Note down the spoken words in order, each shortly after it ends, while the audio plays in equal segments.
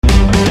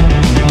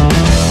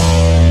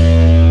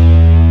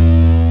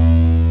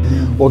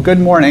Well, good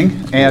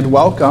morning and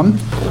welcome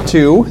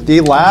to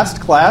the last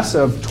class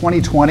of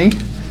 2020.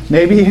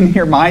 Maybe in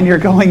your mind you're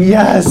going,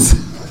 yes,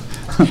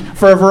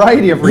 for a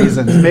variety of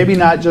reasons. Maybe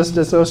not just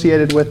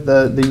associated with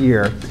the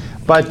year.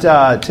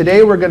 But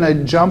today we're going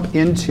to jump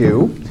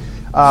into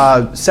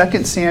 2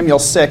 Samuel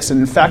 6. And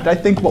in fact, I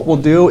think what we'll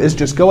do is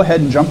just go ahead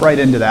and jump right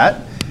into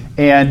that.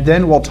 And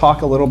then we'll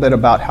talk a little bit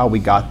about how we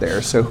got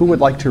there. So who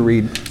would like to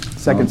read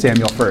 2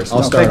 Samuel first?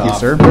 I'll start thank off.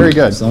 you, sir. Very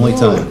good. It's the only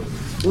time.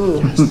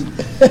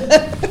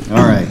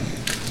 All right.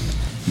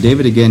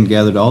 David again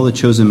gathered all the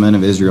chosen men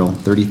of Israel,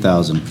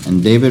 30,000.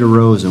 And David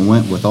arose and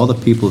went with all the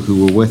people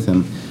who were with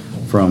him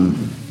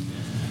from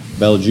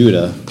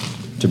Baal-Judah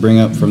to bring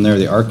up from there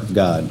the ark of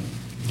God,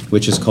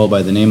 which is called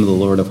by the name of the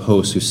Lord of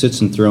hosts, who sits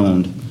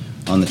enthroned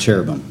on the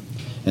cherubim.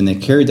 And they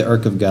carried the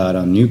ark of God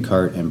on a new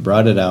cart and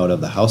brought it out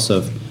of the house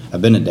of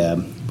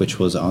Abinadab, which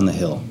was on the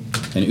hill.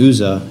 And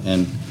Uzzah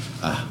and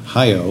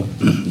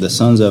Ahio, the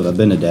sons of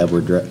Abinadab,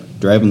 were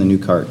driving the new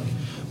cart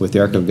with the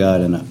ark of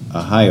God, and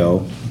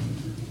Ahio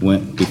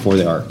went before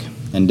the ark.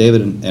 And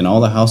David and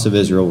all the house of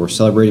Israel were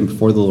celebrating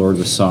before the Lord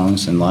with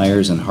songs and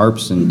lyres and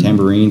harps and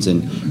tambourines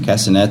and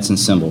castanets and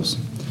cymbals.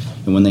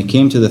 And when they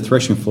came to the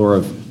threshing floor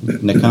of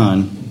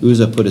Nacon,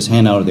 Uzzah put his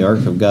hand out of the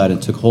ark of God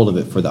and took hold of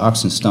it, for the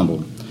oxen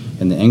stumbled.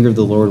 And the anger of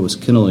the Lord was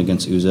kindled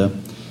against Uzzah,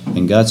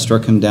 and God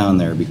struck him down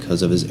there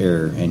because of his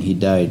error, and he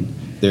died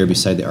there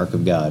beside the ark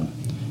of God.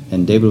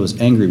 And David was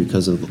angry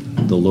because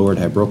of the Lord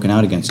had broken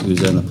out against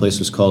Uzzah, and the place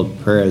was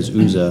called Perez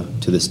Uzzah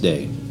to this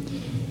day.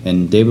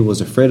 And David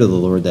was afraid of the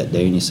Lord that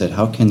day, and he said,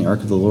 "How can the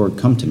ark of the Lord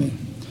come to me?"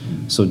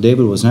 So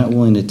David was not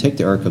willing to take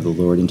the ark of the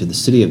Lord into the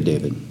city of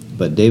David,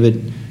 but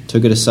David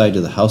took it aside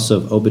to the house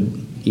of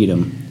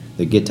Obed-Edom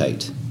the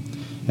Gittite.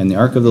 And the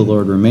ark of the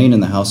Lord remained in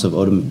the house of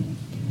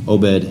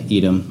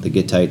Obed-Edom the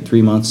Gittite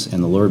 3 months,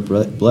 and the Lord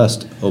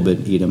blessed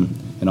Obed-Edom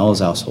and all his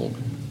household.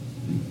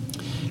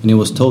 And it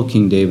was told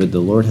King David, "The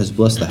Lord has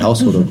blessed the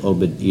household of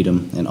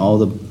Obed-Edom and all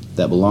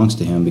that belongs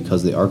to him,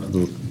 because of the ark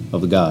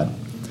of the God."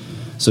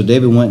 So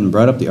David went and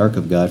brought up the ark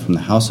of God from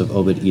the house of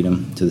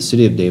Obed-Edom to the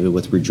city of David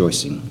with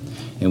rejoicing.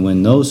 And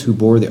when those who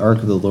bore the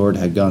ark of the Lord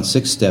had gone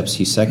 6 steps,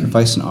 he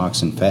sacrificed an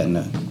ox and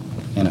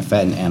a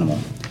fattened animal.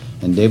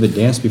 And David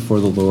danced before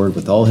the Lord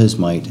with all his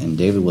might, and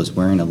David was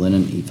wearing a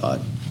linen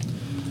ephod.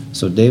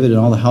 So David and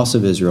all the house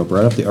of Israel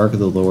brought up the ark of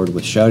the Lord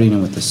with shouting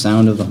and with the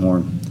sound of the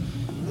horn.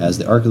 As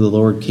the ark of the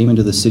Lord came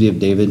into the city of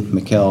David,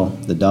 Michal,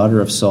 the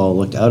daughter of Saul,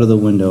 looked out of the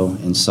window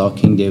and saw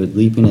King David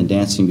leaping and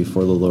dancing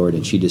before the Lord,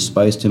 and she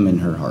despised him in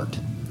her heart.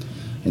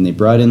 And they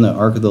brought in the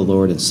ark of the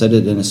Lord and set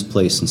it in its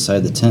place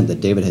inside the tent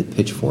that David had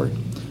pitched for it.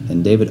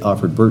 And David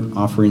offered burnt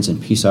offerings and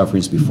peace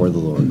offerings before the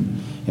Lord.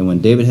 And when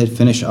David had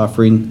finished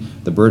offering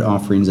the burnt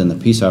offerings and the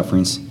peace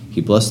offerings,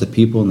 he blessed the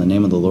people in the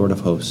name of the Lord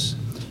of hosts,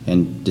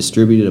 and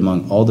distributed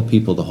among all the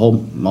people, the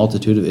whole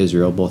multitude of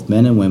Israel, both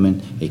men and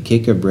women, a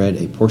cake of bread,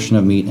 a portion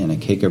of meat, and a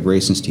cake of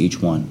raisins to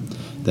each one.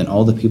 Then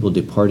all the people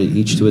departed,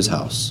 each to his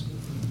house.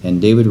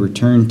 And David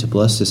returned to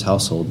bless his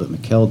household. But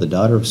Michal, the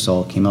daughter of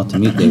Saul, came out to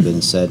meet David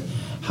and said,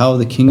 "How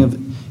the king of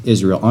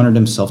Israel honored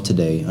himself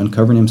today,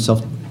 uncovering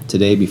himself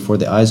today before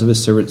the eyes of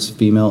his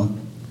female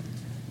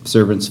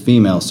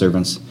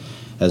servants,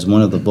 as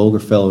one of the vulgar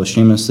fellows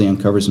shamelessly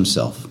uncovers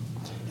himself."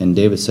 And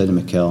David said to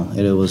Michal,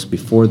 "It was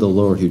before the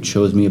Lord who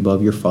chose me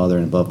above your father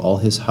and above all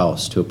his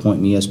house to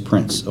appoint me as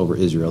prince over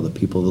Israel, the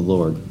people of the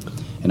Lord,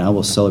 and I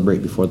will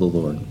celebrate before the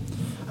Lord.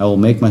 I will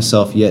make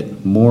myself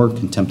yet more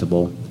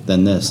contemptible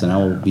than this, and I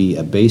will be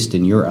abased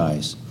in your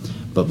eyes.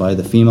 But by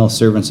the female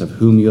servants of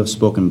whom you have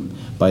spoken,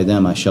 by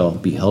them I shall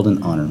be held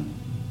in honor."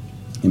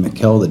 And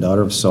Michal, the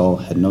daughter of Saul,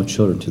 had no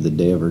children to the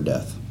day of her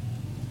death.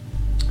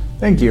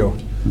 Thank you.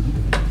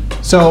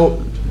 So,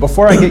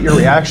 before I get your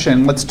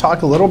reaction, let's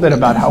talk a little bit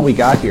about how we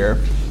got here.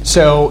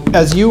 So,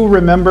 as you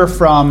remember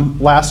from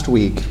last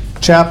week,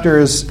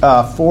 chapters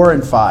 4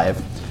 and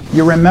 5,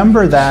 you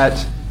remember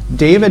that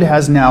David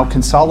has now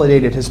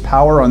consolidated his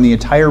power on the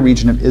entire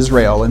region of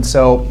Israel. And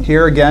so,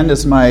 here again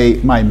is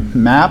my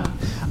map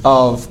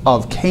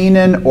of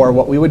Canaan, or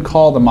what we would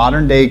call the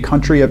modern-day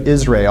country of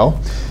Israel.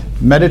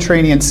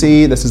 Mediterranean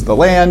Sea, this is the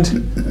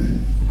land.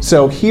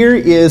 So here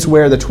is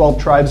where the 12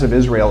 tribes of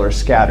Israel are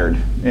scattered,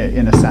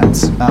 in a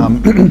sense.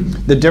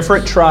 The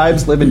different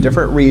tribes live in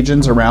different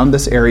regions around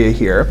this area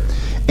here.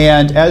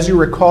 And as you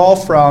recall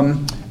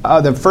from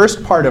the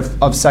first part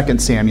of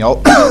 2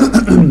 Samuel,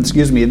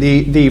 excuse me,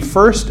 the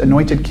first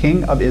anointed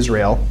king of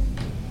Israel,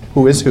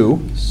 who is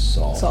who?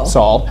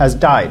 Saul, has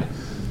died.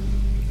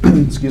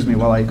 Excuse me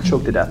while I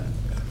choke to death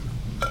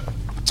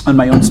on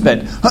my own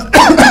spit.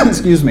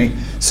 Excuse me.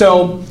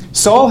 So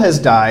Saul has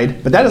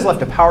died, but that has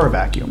left a power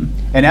vacuum.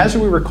 And as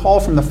we recall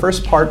from the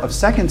first part of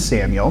 2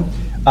 Samuel,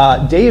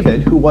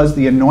 David, who was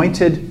the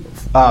anointed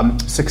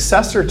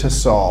successor to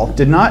Saul,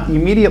 did not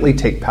immediately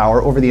take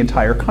power over the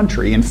entire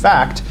country. In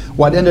fact,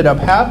 what ended up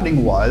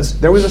happening was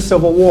there was a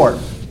civil war,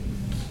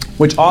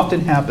 which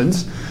often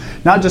happens,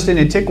 not just in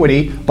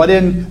antiquity, but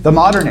in the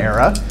modern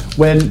era,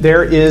 when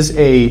there is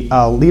a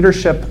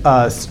leadership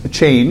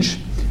change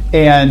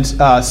And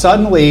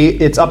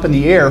suddenly, it's up in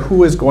the air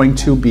who is going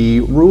to be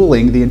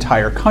ruling the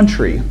entire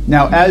country.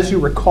 Now, as you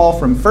recall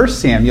from 1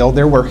 Samuel,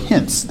 there were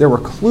hints, there were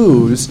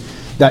clues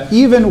that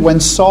even when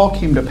Saul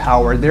came to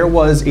power, there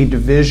was a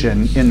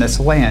division in this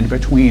land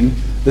between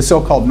the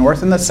so-called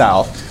north and the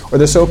south, or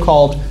the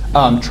so-called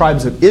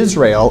tribes of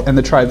Israel and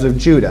the tribes of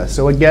Judah.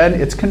 So again,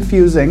 it's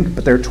confusing,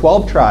 but there are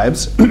 12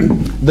 tribes.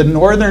 The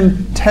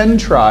northern 10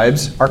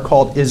 tribes are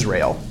called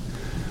Israel.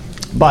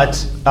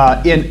 But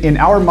in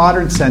our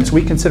modern sense,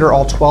 we consider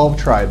all 12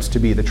 tribes to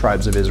be the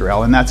tribes of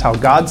Israel, and that's how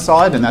God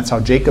saw it, and that's how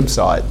Jacob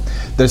saw it.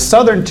 The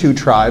southern 2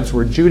 tribes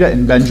were Judah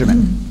and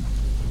Benjamin.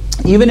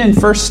 Even in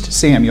 1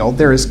 Samuel,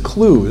 there is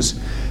clues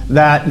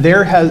that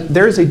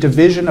there is a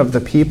division of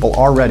the people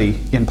already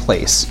in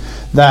place.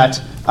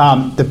 That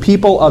the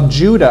people of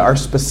Judah are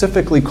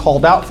specifically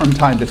called out from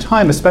time to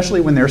time, especially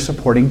when they're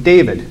supporting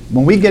David.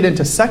 When we get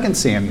into 2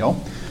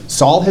 Samuel,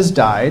 Saul has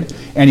died,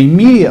 and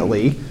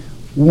immediately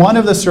one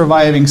of the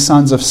surviving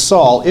sons of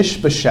Saul,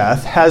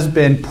 Ishbosheth, has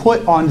been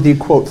put on the,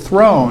 quote,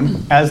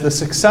 throne as the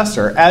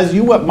successor, as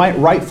you might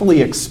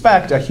rightfully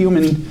expect a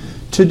human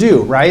to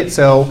do, right?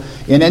 So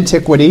in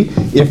antiquity,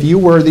 if you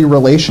were the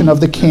relation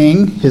of the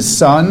king, his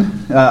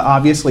son,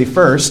 obviously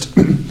first,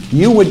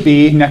 you would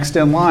be next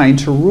in line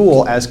to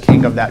rule as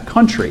king of that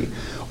country.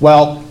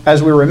 Well,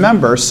 as we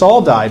remember,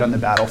 Saul died on the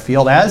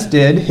battlefield, as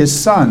did his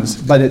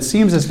sons, but it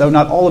seems as though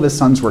not all of his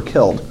sons were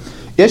killed.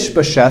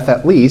 Ishbosheth,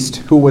 at least,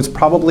 who was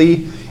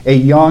probably a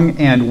young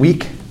and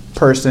weak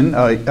person,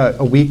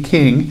 a weak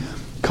king,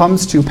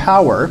 comes to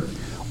power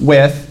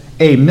with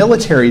a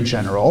military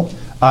general,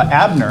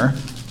 Abner,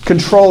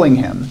 controlling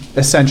him,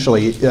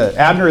 essentially.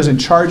 Abner is in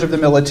charge of the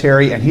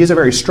military, and he's a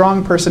very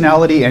strong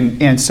personality,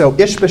 and so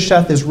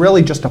Ishbosheth is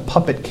really just a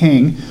puppet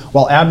king,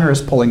 while Abner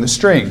is pulling the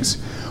strings.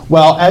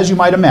 Well, as you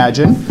might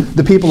imagine,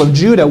 the people of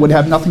Judah would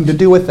have nothing to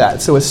do with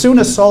that. So as soon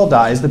as Saul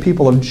dies, the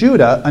people of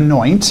Judah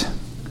anoint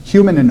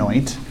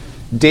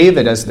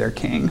David as their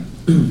king.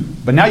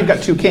 But now you've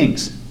got 2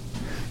 kings.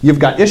 You've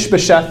got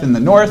Ishbosheth in the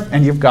north,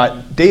 and you've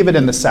got David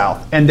in the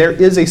south. And there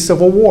is a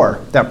civil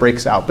war that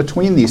breaks out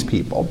between these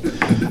people.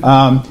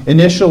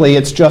 Initially,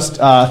 it's just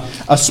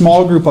a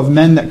small group of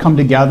men that come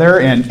together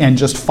and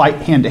just fight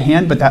hand to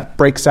hand, but that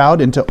breaks out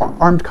into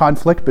armed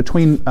conflict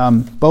between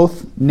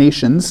both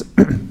nations.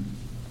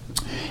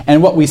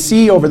 And what we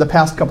see over the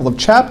past couple of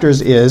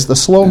chapters is the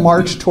slow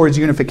march towards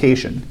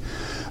unification.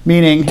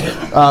 Meaning,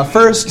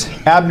 first,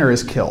 Abner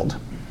is killed.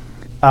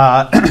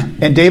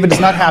 And David is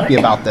not happy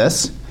about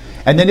this.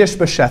 And then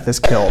Ishbosheth is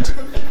killed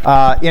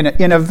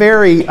in a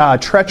very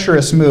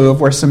treacherous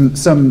move where some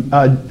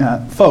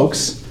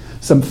folks,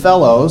 some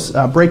fellows,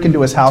 break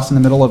into his house in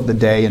the middle of the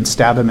day and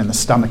stab him in the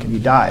stomach, and he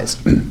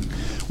dies.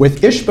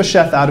 With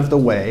Ishbosheth out of the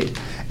way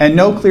and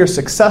no clear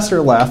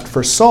successor left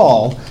for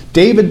Saul,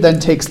 David then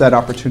takes that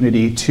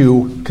opportunity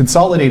to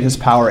consolidate his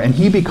power, and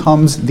he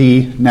becomes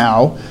the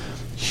now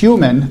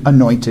human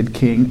anointed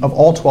king of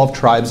all 12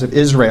 tribes of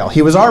Israel.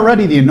 He was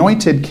already the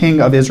anointed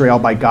king of Israel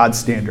by God's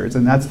standards,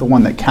 and that's the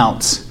one that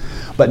counts.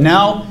 But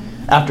now,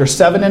 after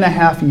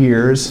 7.5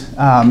 years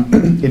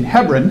in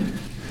Hebron,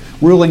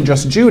 ruling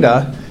just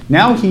Judah,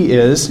 now he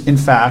is, in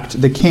fact,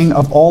 the king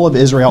of all of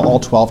Israel, all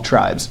 12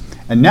 tribes.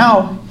 And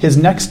now, his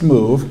next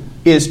move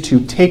is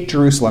to take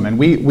Jerusalem. And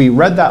we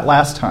read that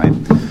last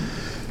time.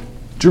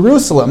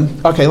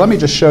 Jerusalem, okay, let me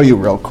just show you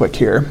real quick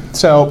here.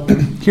 So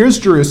here's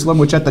Jerusalem,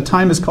 which at the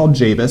time is called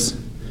Jabus.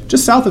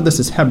 Just south of this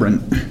is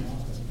Hebron.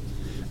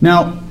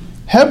 Now,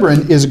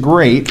 Hebron is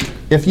great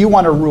if you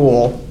want to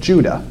rule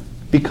Judah,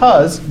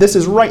 because this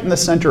is right in the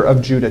center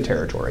of Judah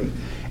territory.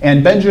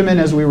 And Benjamin,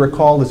 as we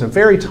recall, is a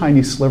very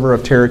tiny sliver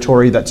of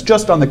territory that's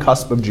just on the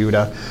cusp of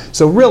Judah.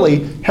 So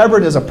really,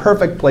 Hebron is a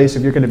perfect place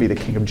if you're going to be the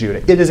king of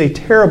Judah. It is a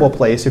terrible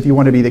place if you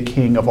want to be the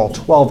king of all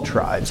 12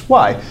 tribes.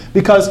 Why?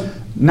 Because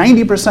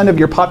 90% of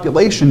your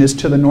population is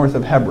to the north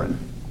of Hebron.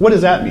 What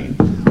does that mean?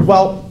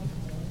 Well,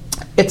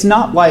 it's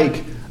not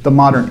like the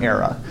modern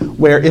era,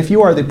 where if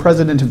you are the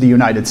president of the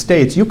United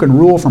States, you can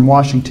rule from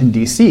Washington,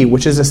 D.C.,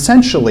 which is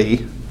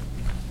essentially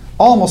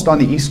almost on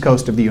the east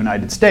coast of the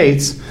United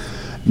States.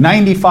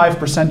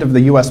 95% of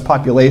the U.S.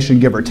 population,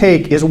 give or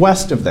take, is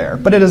west of there.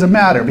 But it doesn't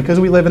matter, because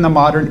we live in the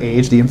modern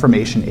age, the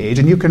information age,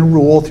 and you can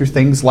rule through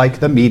things like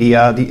the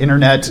media, the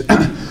internet,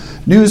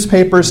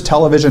 newspapers,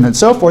 television, and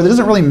so forth. It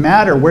doesn't really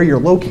matter where you're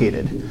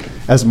located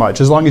as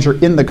much, as long as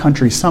you're in the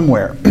country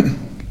somewhere.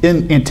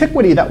 In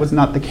antiquity, that was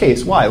not the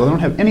case. Why? Well, they don't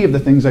have any of the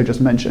things I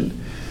just mentioned.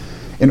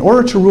 In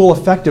order to rule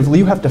effectively,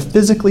 you have to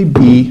physically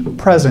be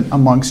present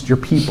amongst your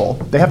people.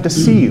 They have to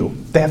see you,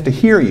 they have to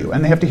hear you,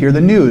 and they have to hear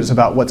the news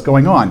about what's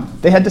going on.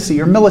 They had to see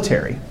your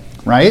military,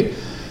 right?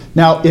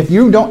 Now, if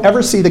you don't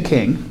ever see the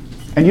king,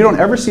 and you don't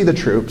ever see the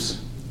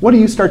troops, what do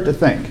you start to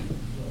think?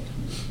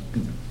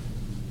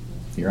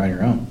 You're on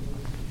your own.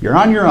 You're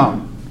on your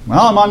own.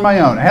 Well, I'm on my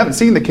own. I haven't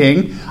seen the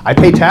king. I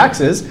pay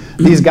taxes.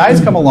 These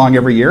guys come along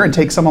every year and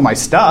take some of my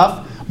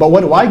stuff, but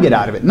what do I get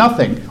out of it?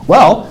 Nothing.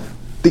 Well,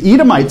 the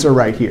Edomites are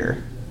right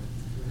here.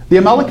 The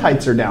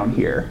Amalekites are down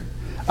here.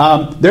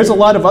 There's a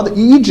lot of other.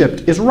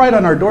 Egypt is right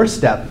on our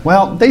doorstep.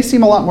 Well, they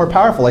seem a lot more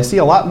powerful. I see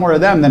a lot more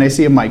of them than I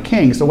see of my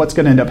king. So what's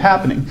going to end up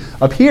happening?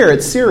 Up here,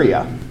 it's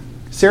Syria.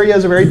 Syria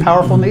is a very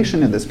powerful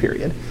nation in this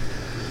period.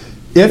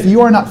 If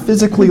you are not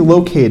physically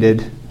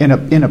located in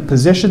a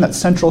position that's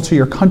central to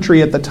your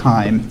country at the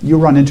time, you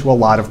run into a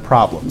lot of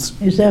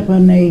problems. Is that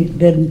when they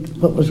did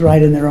what was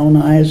right in their own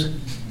eyes?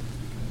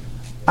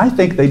 I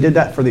think they did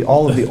that for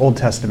all of the Old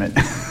Testament.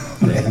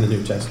 And the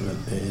New Testament.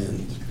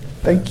 And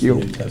Thank you.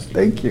 New Testament.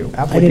 Thank you.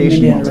 I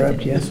didn't mean to Application.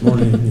 interrupt you. This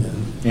morning.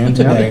 And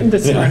today.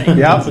 This morning.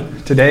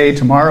 Yep, today,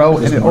 tomorrow,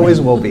 and it always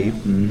will be.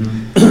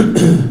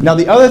 Now,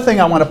 the other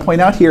thing I want to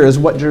point out here is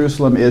what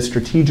Jerusalem is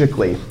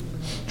strategically.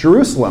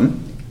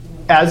 Jerusalem,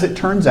 as it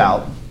turns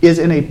out, is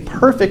in a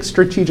perfect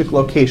strategic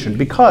location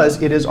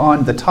because it is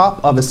on the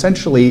top of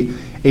essentially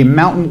a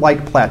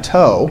mountain-like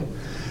plateau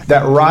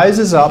that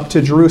rises up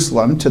to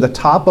Jerusalem, to the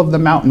top of the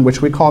mountain,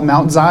 which we call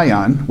Mount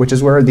Zion, which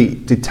is where the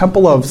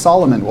Temple of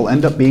Solomon will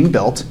end up being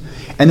built.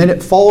 And then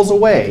it falls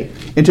away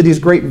into these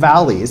great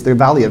valleys, the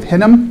Valley of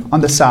Hinnom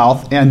on the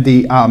south and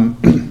the,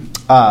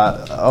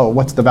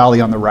 what's the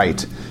valley on the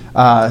right?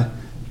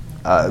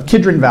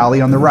 Kidron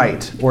Valley on the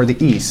right, or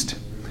the east.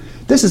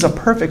 This is a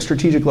perfect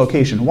strategic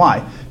location.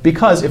 Why?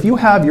 Because if you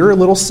have your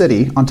little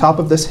city on top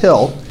of this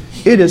hill,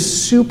 it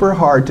is super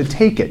hard to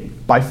take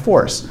it by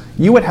force.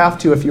 You would have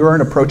to, if you were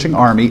an approaching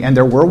army and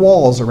there were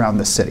walls around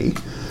the city,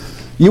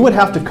 you would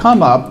have to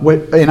come up,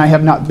 and I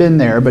have not been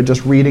there, but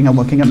just reading and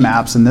looking at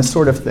maps and this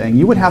sort of thing,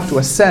 you would have to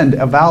ascend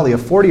a valley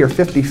of 40 or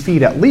 50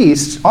 feet at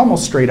least,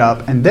 almost straight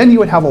up, and then you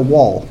would have a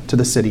wall to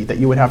the city that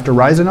you would have to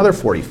rise another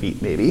 40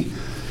 feet maybe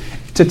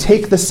to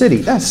take the city.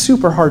 That's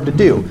super hard to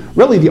do.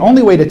 Really, the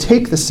only way to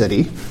take the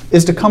city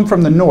is to come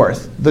from the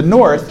north. The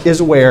north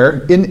is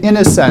where, in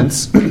a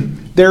sense,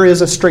 there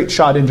is a straight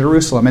shot in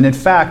Jerusalem. And in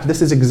fact,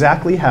 this is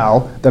exactly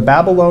how the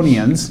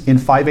Babylonians in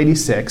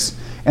 586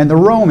 and the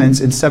Romans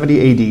in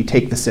 70 AD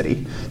take the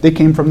city. They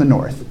came from the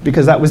north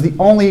because that was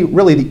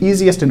really the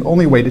easiest and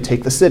only way to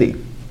take the city.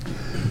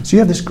 So you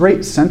have this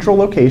great central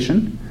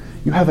location.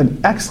 You have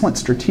an excellent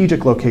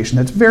strategic location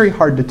that's very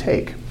hard to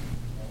take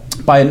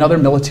by another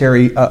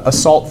military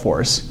assault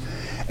force.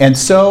 And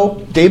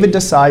so David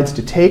decides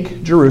to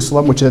take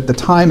Jerusalem, which at the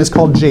time is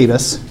called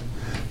Jabus,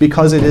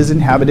 because it is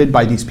inhabited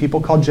by these people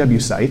called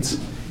Jebusites,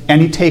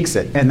 and he takes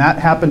it. And that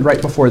happened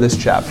right before this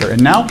chapter.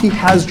 And now he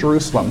has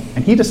Jerusalem,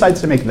 and he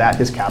decides to make that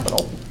his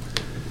capital.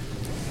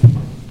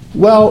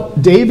 Well,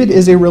 David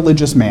is a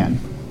religious man,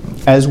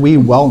 as we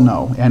well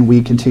know, and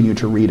we continue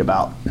to read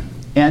about.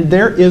 And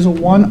there is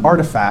one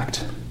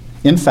artifact,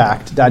 in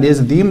fact, that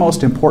is the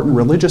most important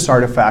religious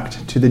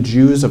artifact to the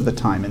Jews of the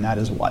time, and that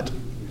is what?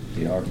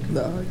 The Ark.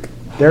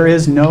 There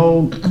is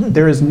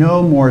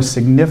no more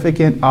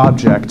significant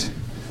object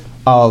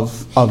of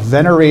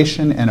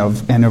veneration and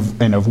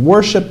of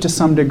worship to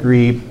some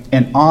degree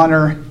and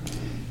honor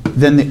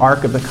than the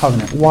Ark of the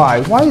Covenant.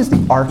 Why? Why is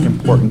the Ark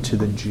important to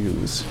the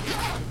Jews?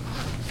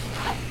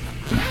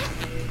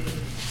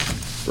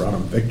 Brought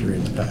them victory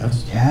in the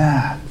past.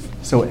 Yeah.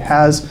 So it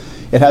has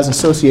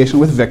association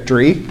with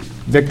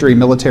victory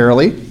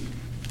militarily.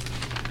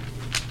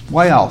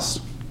 Why else?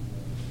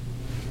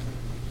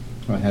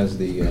 Well, it has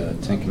the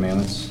Ten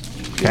Commandments.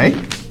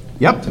 Okay.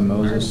 Yep. To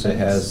Moses, it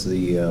has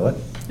the, what?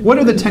 What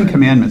are the Ten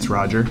Commandments,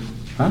 Roger?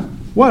 Huh?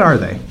 What are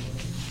they?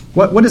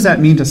 What does that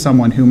mean to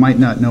someone who might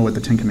not know what the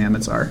Ten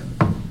Commandments are?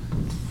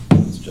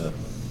 It's just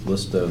a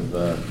list of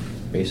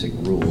basic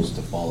rules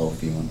to follow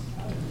if you want.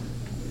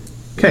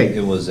 Okay.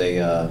 It was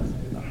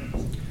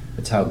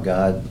it's how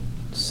God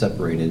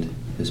separated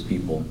his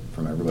people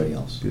from everybody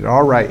else. These are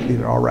all right. These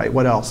are all right.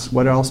 What else?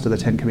 What else do the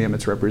Ten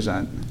Commandments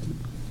represent?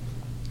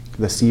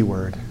 The C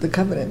word. The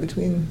covenant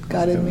between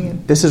God and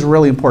man. This is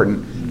really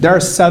important. There are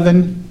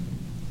 7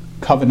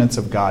 covenants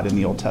of God in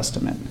the Old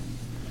Testament.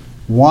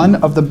 One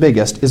of the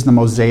biggest is the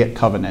Mosaic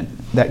covenant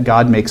that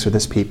God makes with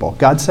his people.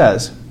 God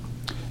says,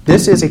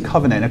 this is a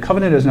covenant. A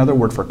covenant is another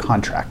word for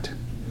contract,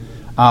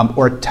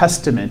 or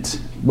testament,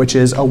 which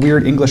is a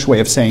weird English way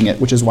of saying it,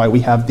 which is why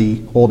we have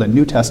the Old and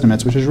New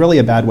Testaments, which is really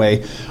a bad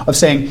way of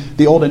saying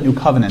the Old and New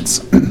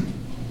Covenants.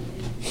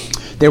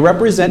 They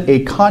represent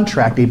a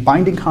contract, a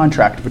binding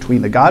contract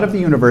between the God of the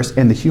universe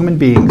and the human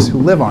beings who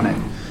live on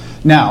it.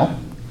 Now,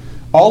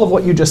 all of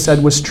what you just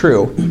said was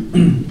true.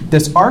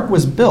 This ark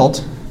was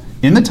built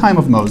in the time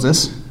of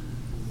Moses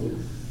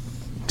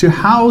to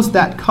house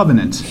that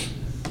covenant.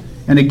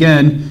 And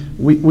again,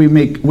 we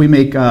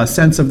make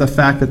sense of the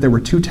fact that there were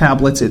 2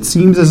 tablets. It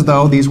seems as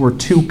though these were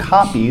 2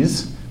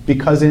 copies,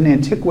 because in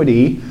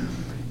antiquity,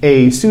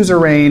 a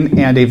suzerain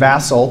and a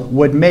vassal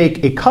would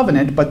make a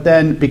covenant, but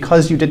then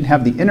because you didn't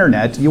have the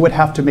internet, you would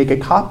have to make a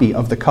copy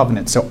of the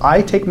covenant. So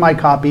I take my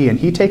copy and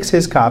he takes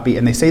his copy,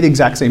 and they say the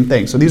exact same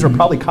thing. So these were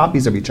probably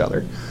copies of each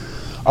other,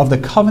 of the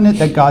covenant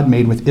that God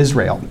made with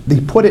Israel. They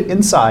put it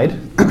inside,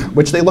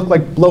 which they look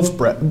like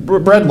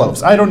bread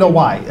loaves. I don't know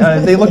why.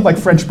 They look like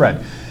French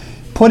bread.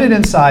 Put it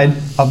inside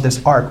of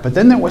this ark. But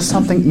then there was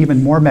something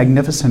even more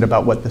magnificent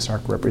about what this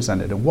ark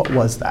represented. And what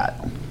was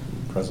that?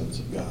 Presence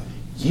of God.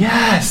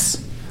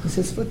 Yes! It's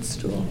his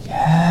footstool.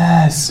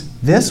 Yes,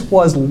 this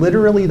was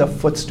literally the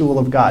footstool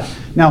of God.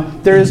 Now,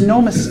 there is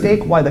no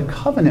mistake why the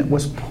covenant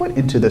was put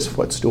into this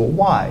footstool.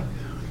 Why?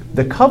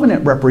 The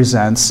covenant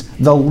represents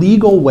the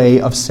legal way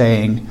of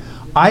saying,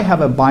 I have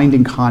a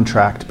binding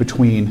contract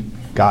between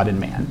God and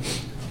man.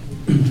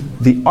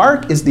 The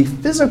ark is the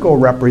physical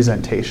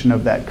representation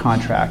of that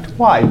contract.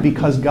 Why?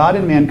 Because God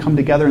and man come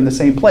together in the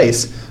same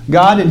place.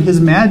 God in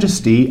his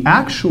majesty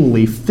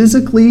actually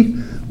physically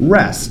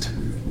rest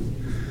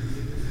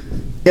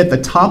at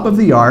the top of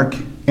the ark,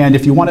 and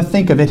if you want to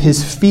think of it,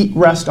 his feet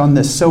rest on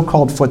this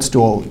so-called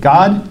footstool.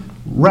 God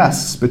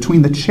rests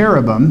between the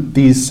cherubim,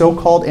 these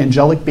so-called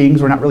angelic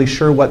beings. We're not really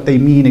sure what they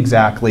mean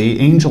exactly.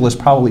 Angel is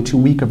probably too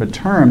weak of a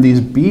term. These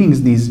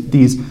beings,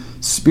 these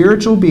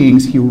spiritual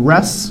beings, he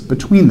rests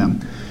between them.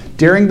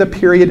 During the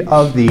period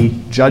of the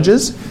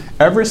Judges,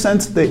 ever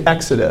since the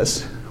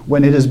Exodus,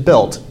 when it is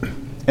built,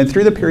 and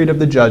through the period of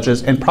the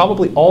Judges, and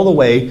probably all the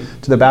way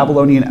to the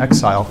Babylonian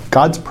exile,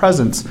 God's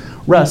presence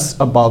rests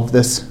above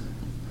this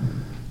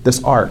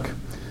ark.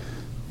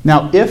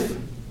 Now,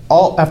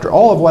 after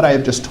all of what I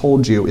have just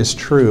told you is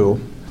true,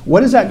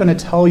 what is that going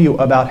to tell you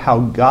about how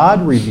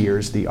God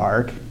reveres the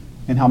ark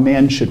and how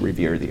man should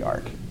revere the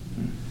ark?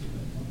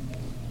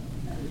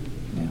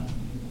 Yeah.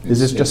 Is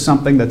this just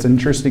something that's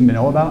interesting to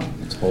know about?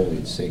 It's holy,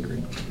 it's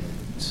sacred.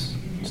 It's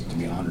to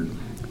be honored.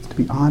 To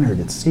be honored,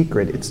 it's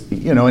sacred. It's,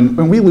 and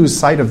when we lose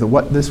sight of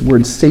what this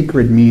word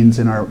sacred means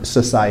in our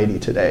society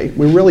today,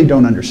 we really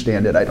don't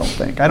understand it, I don't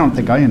think. I don't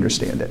think I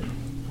understand it.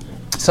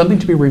 Something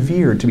to be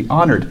revered, to be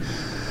honored.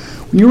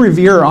 When you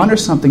revere or honor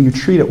something, you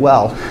treat it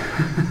well,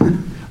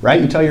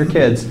 right? You tell your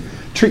kids,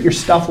 treat your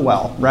stuff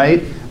well,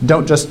 right?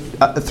 Don't just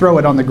throw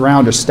it on the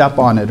ground or step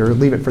on it or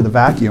leave it for the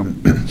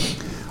vacuum.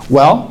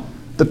 Well,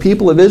 the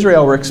people of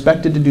Israel were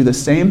expected to do the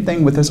same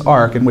thing with this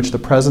ark in which the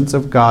presence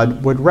of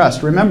God would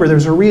rest. Remember,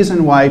 there's a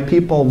reason why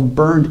people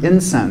burned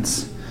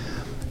incense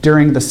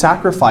during the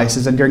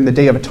sacrifices and during the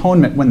Day of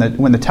Atonement when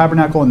the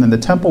tabernacle and then the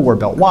temple were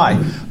built.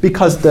 Why?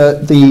 Because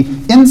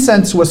the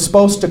incense was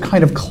supposed to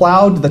kind of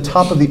cloud the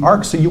top of the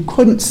ark so you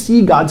couldn't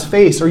see God's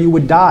face or you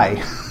would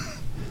die.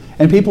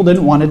 And people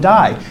didn't want to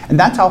die. And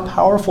that's how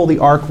powerful the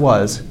ark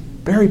was.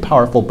 Very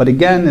powerful. But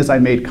again, as I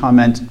made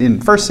comment in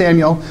 1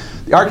 Samuel,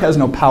 the ark has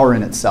no power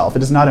in itself.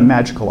 It is not a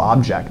magical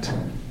object.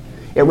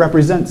 It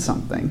represents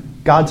something.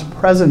 God's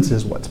presence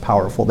is what's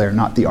powerful there,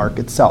 not the ark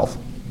itself.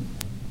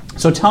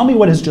 So tell me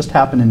what has just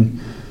happened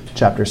in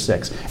chapter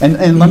 6.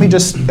 And let me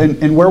just,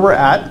 and where we're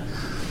at,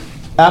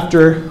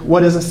 after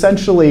what is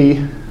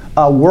essentially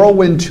a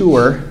whirlwind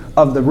tour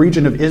of the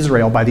region of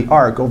Israel by the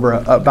ark over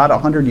about a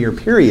 100-year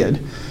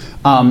period.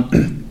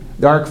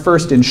 The ark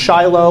first in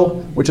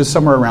Shiloh, which is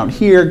somewhere around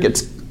here,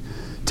 gets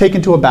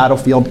taken to a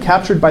battlefield,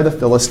 captured by the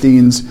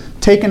Philistines,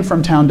 taken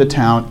from town to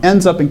town,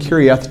 ends up in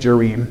Kiriath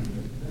Jearim.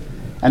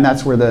 And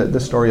that's where the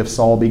story of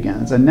Saul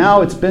begins. And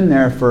now it's been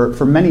there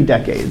for many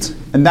decades.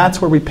 And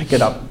that's where we pick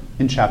it up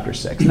in chapter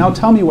 6. Now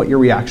tell me what your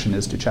reaction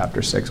is to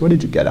chapter 6. What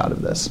did you get out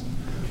of this?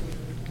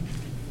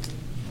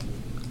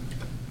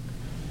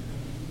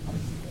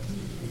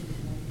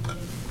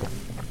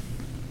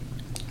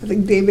 I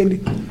think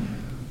David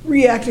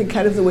reacted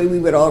kind of the way we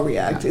would all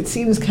react. It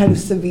seems kind of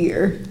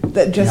severe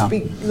that just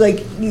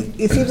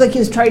it seems like he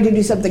was trying to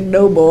do something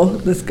noble,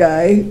 this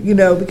guy,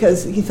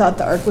 because he thought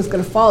the ark was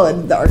going to fall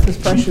and the ark was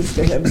precious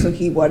to him, so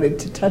he wanted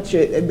to touch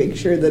it and make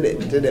sure that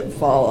it didn't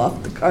fall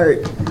off the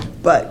cart.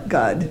 But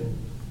God,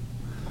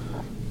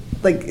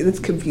 it's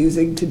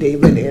confusing to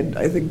David and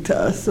I think to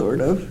us,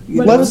 sort of.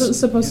 But it wasn't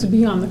supposed to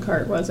be on the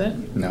cart, was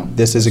it? No.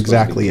 This is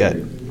exactly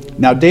it.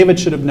 Now, David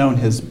should have known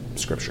his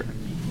scripture.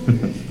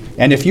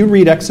 And if you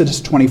read Exodus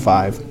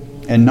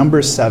 25 and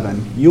Numbers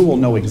 7, you will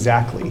know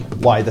exactly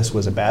why this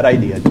was a bad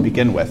idea to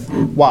begin with.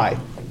 Why?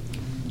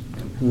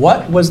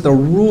 What was the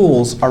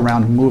rules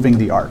around moving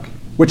the ark?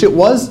 Which it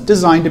was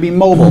designed to be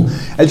mobile.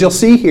 As you'll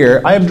see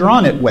here, I have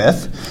drawn it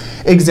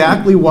with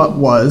exactly what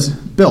was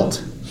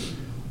built.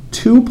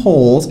 2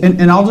 poles,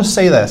 and I'll just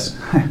say this.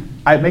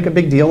 I make a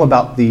big deal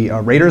about the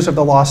Raiders of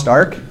the Lost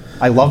Ark.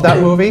 I love that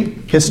movie.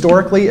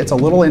 Historically, it's a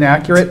little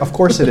inaccurate. Of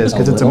course it is,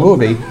 because it's a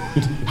movie.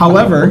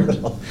 However,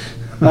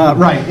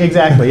 right,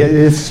 exactly. It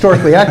is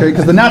historically accurate,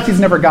 because the Nazis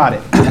never got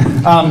it.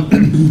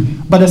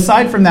 But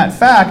aside from that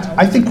fact,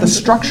 I think the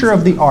structure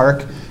of the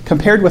ark,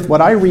 compared with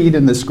what I read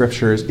in the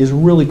scriptures, is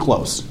really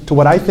close to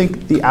what I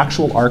think the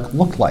actual ark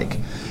looked like.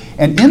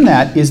 And in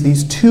that is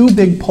these 2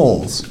 big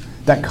poles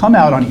that come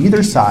out on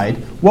either side.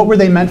 What were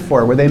they meant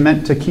for? Were they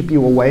meant to keep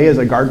you away as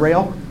a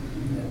guardrail?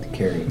 To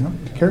carry. No,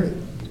 to carry it.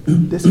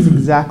 This is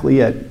exactly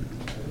it.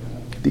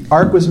 The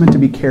ark was meant to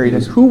be carried,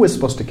 and who was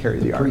supposed to carry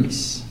the ark?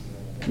 Priests.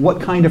 What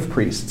kind of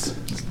priests?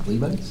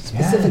 Levites?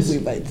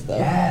 Specific Levites, though.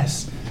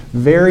 Yes.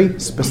 Very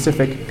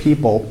specific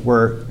people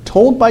were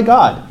told by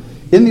God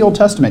in the Old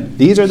Testament,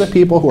 these are the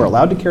people who are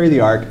allowed to carry the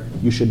ark.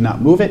 You should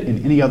not move it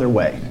in any other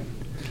way.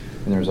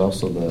 And there's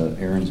also the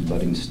Aaron's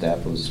budding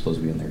staff was supposed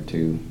to be in there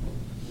too.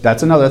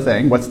 That's another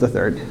thing. What's the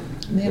third?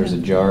 Manna. There's a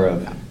jar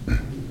of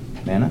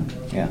manna?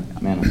 Yeah,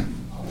 manna.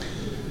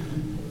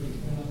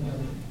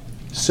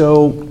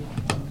 So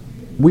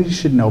we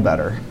should know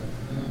better.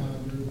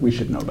 We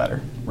should know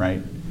better,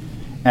 right?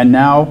 And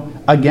now,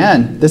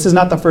 again, this is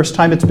not the first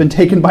time it's been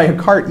taken by a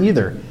cart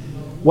either.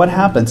 What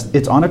happens?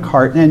 It's on a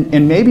cart,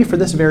 and maybe for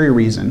this very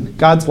reason,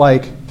 God's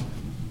like,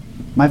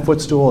 my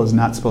footstool is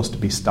not supposed to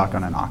be stuck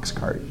on an ox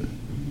cart.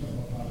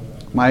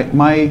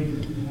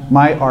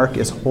 My ark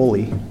is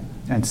holy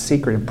and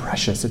sacred and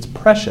precious. It's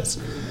precious.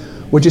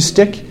 Would you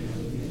stick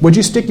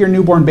your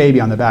newborn baby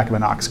on the back of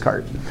an ox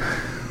cart?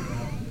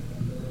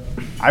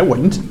 I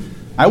wouldn't.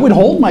 I would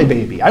hold my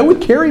baby. I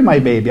would carry my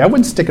baby. I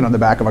wouldn't stick it on the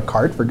back of a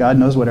cart, for God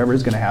knows whatever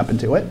is going to happen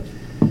to it.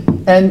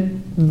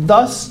 And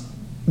thus,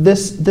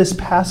 this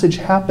passage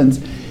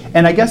happens.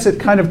 And I guess it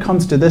kind of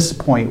comes to this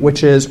point,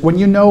 which is when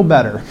you know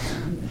better,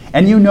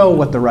 and you know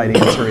what the right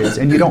answer is,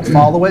 and you don't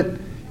follow it,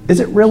 is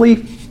it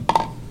really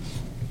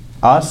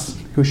us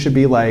who should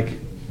be like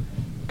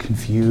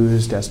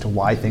confused as to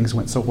why things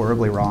went so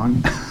horribly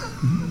wrong?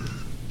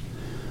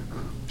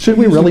 Should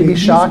we really be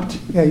shocked?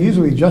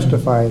 Usually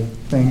justify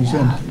things.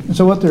 And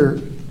so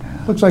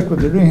looks like what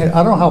they're doing here,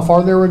 I don't know how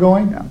far they were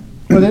going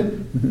with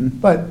it,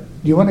 but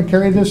do you want to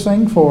carry this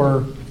thing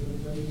for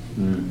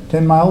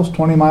 10 miles,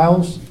 20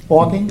 miles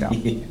walking? Yeah. I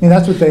mean,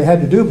 that's what they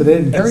had to do, but they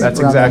didn't carry it. That's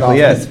around that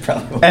exactly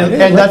often.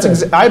 it. And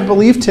that's I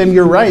believe, Tim,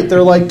 you're right.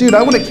 They're like, dude,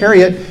 I want to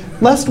carry it,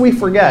 lest we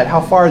forget how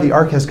far the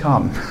ark has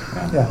come.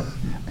 Yeah.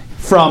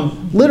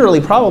 From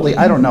literally probably,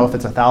 I don't know if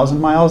it's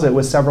 1,000 miles, it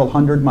was several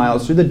hundred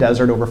miles through the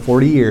desert over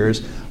 40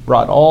 years,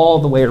 brought all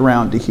the way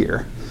around to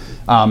here,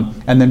 and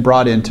then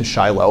brought into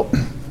Shiloh.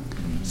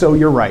 So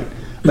you're right.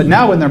 But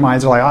now in their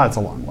minds, they're like, it's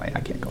a long way.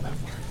 I can't go that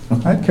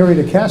far. I carried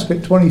a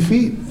casket 20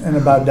 feet and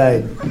about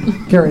died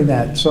carrying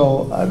that.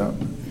 So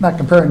not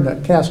comparing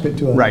that casket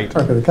to a Right.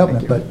 Ark of the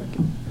Covenant, but I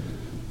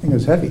think it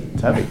was heavy.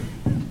 It's heavy.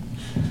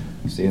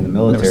 See, in the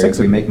There were military, six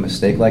if we of them. make a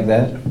mistake like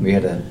that, we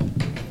had to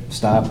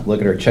stop, look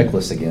at our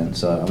checklist again.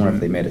 So I wonder if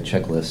they made a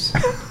checklist.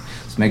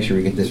 Let's make sure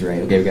we get this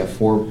right. Okay, we got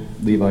 4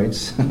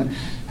 Levites.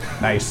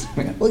 Nice.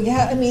 Well,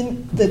 yeah, I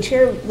mean, the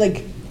chair,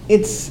 like,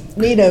 it's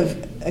made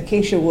of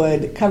acacia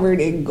wood covered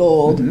in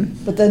gold,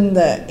 but then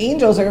the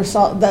angels are,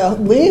 the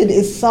lid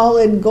is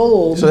solid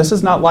gold. So this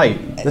is not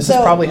light. This is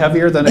probably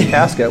heavier than a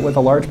casket with a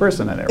large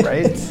person in it,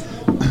 right? It's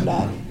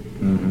not,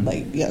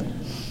 like, yeah.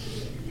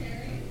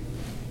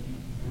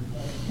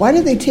 Why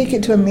did they take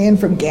it to a man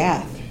from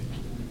Gath?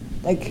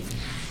 Like,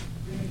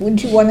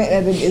 wouldn't you want it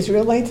at an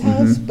Israelite's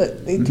house,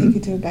 but they take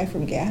it to a guy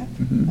from Gath?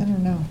 I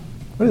don't know.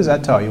 What does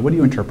that tell you? What do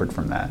you interpret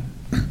from that?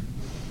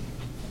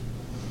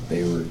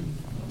 They were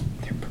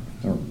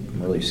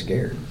really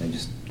scared. They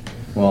just,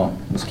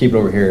 let's keep it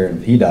over here, and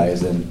if he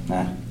dies, then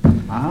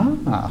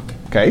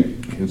Okay.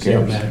 who See how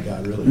cares? mad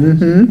God really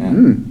is.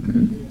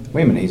 Yeah.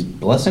 Wait a minute, he's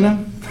blessing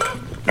him?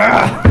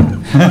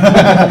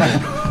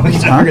 We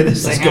can figure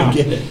this Let's thing go out.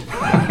 get it.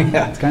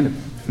 Yeah. It's kind of.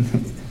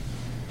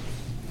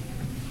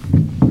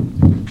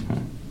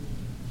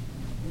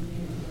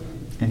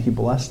 And he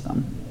blessed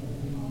them.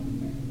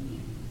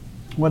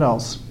 What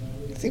else?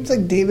 It seems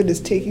like David is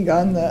taking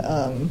on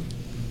the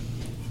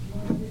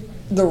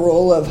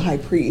role of high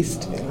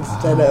priest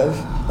instead of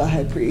the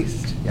high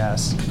priest,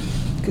 Yes.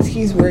 because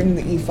he's wearing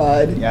the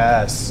ephod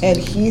Yes. and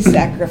he's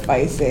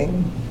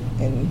sacrificing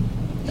and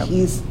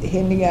he's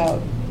handing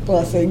out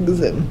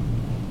blessings and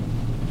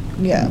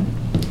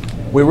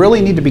We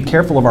really need to be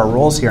careful of our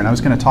roles here, and I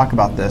was going to talk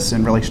about this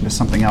in relation to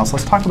something else.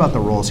 Let's talk about the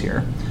roles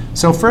here.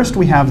 So first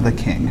we have the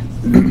king.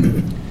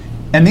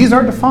 And these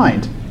are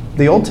defined.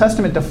 The Old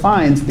Testament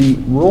defines the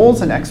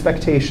roles and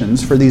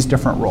expectations for these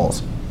different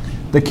roles.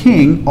 The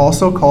king,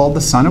 also called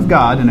the Son of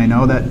God, and I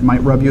know that might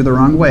rub you the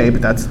wrong way,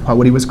 but that's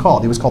what he was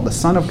called. He was called the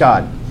Son of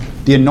God,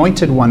 the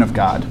Anointed One of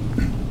God.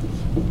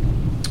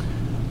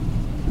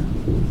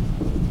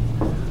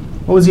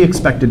 What was he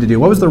expected to do?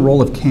 What was the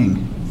role of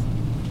king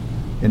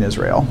in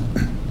Israel?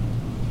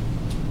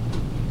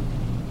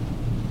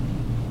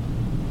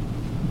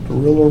 To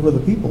rule over the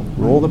people.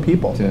 Rule the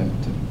people. To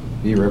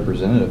be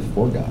representative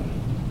for God.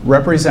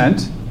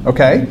 Represent,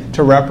 okay,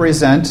 to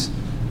represent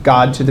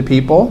God to the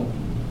people.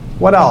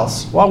 What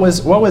else? What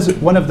was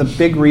one of the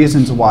big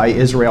reasons why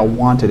Israel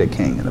wanted a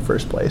king in the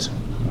first place?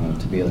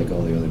 To be like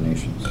all the other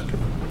nations.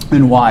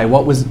 And why?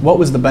 What was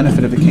the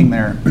benefit of the king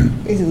there?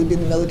 basically be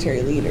the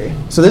military leader.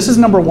 So this is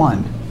number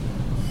one.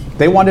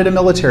 They wanted a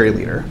military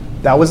leader.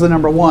 That was the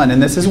number one.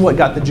 And this is what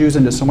got the Jews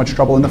into so much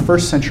trouble in the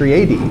 1st century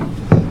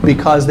AD,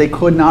 because they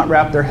could not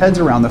wrap their heads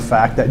around the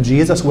fact that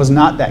Jesus was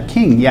not that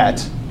king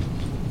yet.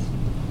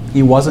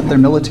 He wasn't their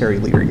military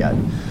leader yet.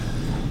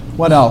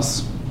 What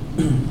else?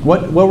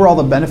 What were all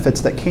the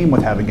benefits that came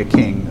with having a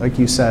king, like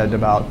you said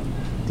about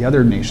the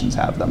other nations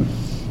have them?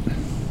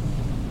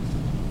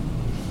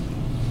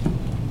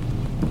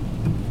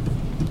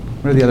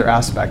 What are the other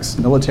aspects?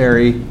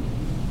 Military,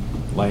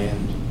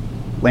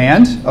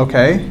 land,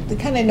 okay. They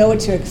kind of know what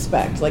to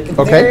expect. Like if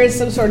Okay. there is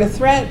some sort of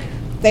threat,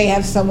 they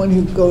have someone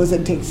who goes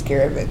and takes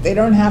care of it. They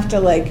don't have to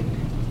like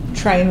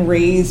try and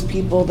raise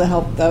people to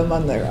help them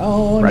on their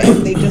own. Right.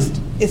 And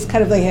it's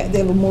kind of like they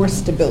have more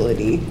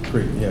stability.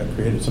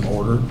 Created some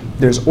order.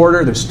 There's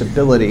order, there's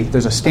stability,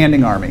 there's a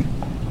standing army.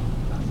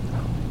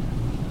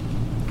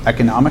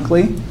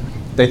 economically.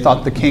 They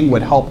thought the king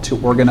would help to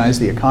organize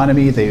the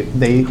economy.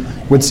 They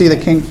would see the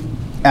king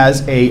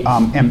as a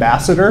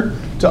ambassador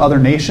to other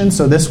nations.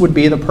 So this would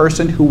be the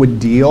person who would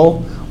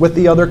deal with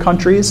the other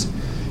countries.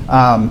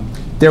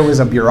 There was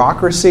a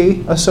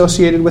bureaucracy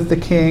associated with the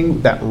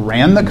king that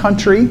ran the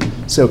country,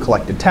 so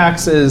collected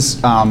taxes,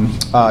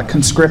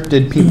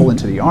 conscripted people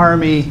into the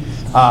army,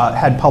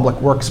 had public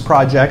works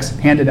projects,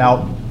 handed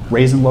out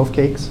raisin loaf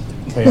cakes.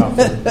 Pay off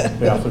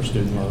their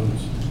student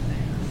loans.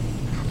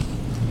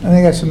 I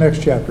think that's the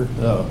next chapter.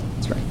 Oh,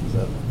 That's right. is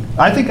that-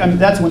 I think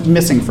that's what's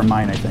missing from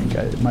mine, I think.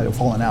 It might have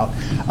fallen out.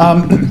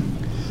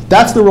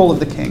 That's the role of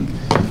the king.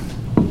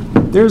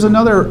 There's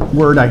another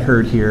word I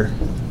heard here.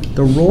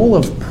 The role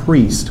of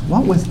priest.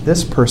 What was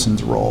this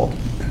person's role?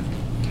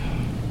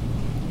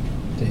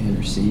 To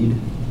intercede.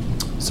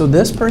 So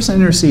this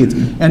person intercedes,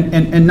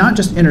 and not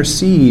just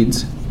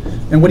intercedes.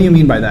 And what do you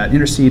mean by that?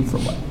 Intercede for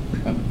what?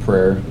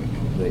 Prayer.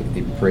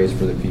 They praise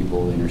for the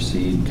people, they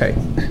intercede. Okay.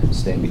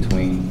 Stand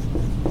between.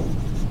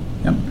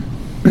 Yep.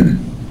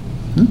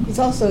 He's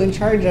also in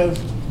charge of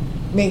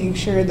making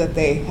sure that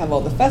they have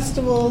all the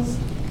festivals,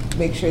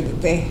 make sure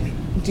that they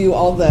do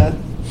all the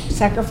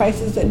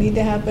sacrifices that need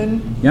to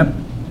happen. Yep.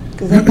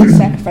 Because they have to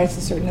sacrifice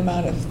a certain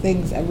amount of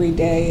things every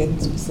day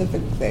and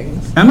specific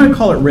things. I'm going to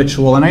call it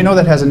ritual, and I know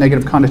that has a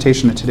negative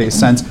connotation in today's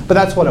sense, but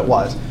that's what it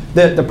was.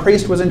 The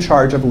priest was in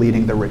charge of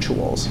leading the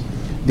rituals,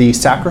 the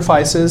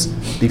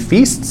sacrifices, the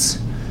feasts,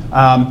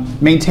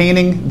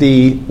 maintaining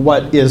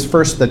what is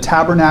first the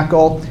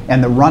tabernacle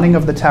and the running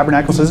of the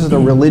tabernacle. So this is the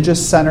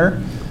religious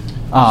center.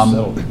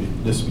 Settle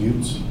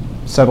disputes.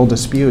 Settle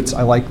disputes.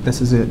 I like this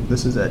is it.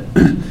 This is it.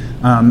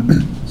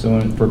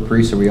 So for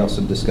priests, are we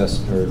also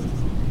discussed or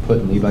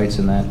putting Levites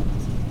in that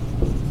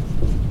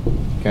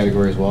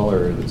category as well,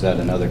 or is that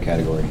another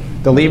category?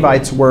 The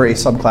Levites were a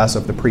subclass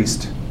of the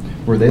priest.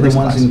 Were they the Priest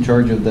ones class. in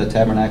charge of the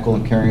tabernacle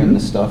and carrying the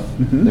stuff?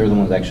 Mhm. They were the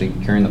ones actually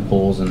carrying the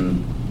poles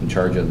and in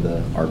charge of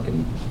the ark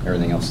and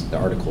everything else, the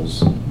articles.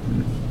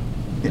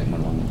 That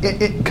went along with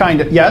it. It kind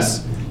of,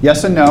 yes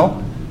and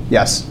no.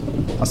 Yes.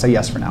 I'll say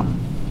yes for now,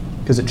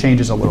 because it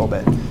changes a little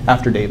bit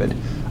after David.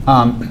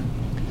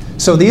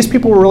 So these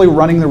people were really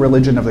running the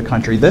religion of the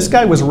country. This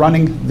guy was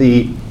running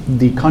the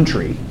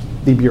country,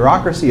 the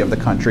bureaucracy of the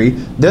country.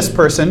 This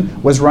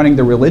person was running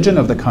the religion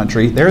of the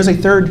country. There is a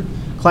third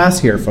class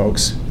here,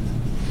 folks.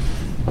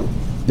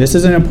 This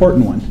is an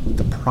important one.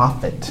 The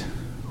prophet.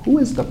 Who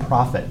is the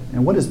prophet,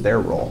 and what is their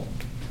role?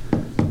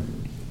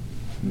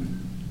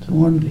 To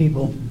warn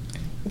people.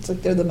 It's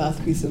like they're the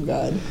mouthpiece of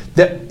God.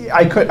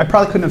 I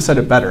probably couldn't have said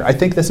it better. I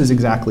think this is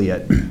exactly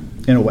it,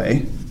 in a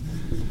way.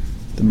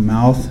 The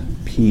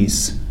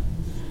mouthpiece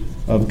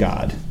of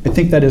God. I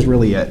think that is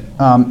really it.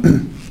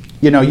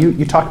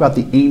 You talk about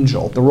the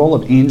angel. The role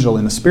of angel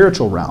in the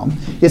spiritual realm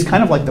is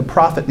kind of like the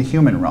prophet in the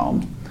human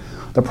realm.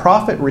 The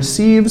prophet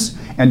receives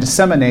and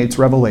disseminates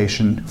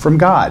revelation from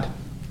God.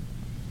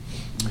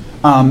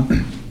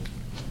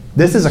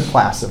 This is a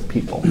class of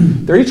people.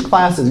 They're each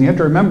classes, and you have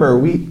to remember,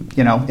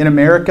 in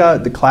America,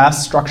 the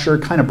class structure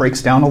kind of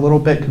breaks down a little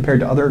bit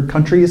compared to other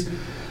countries.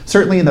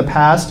 Certainly in the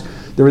past,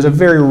 there was a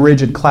very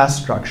rigid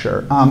class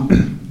structure.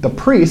 The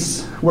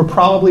priests were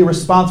probably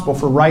responsible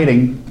for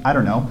writing,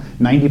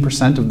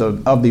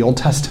 90% of the Old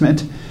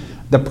Testament.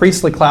 The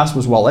priestly class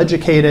was well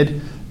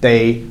educated.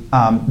 They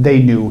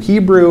knew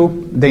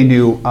Hebrew. They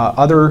knew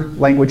other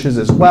languages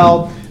as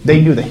well. They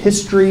knew the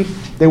history.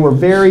 They were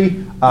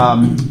very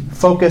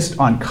focused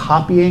on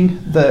copying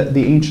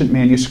the ancient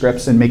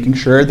manuscripts and making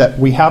sure that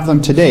we have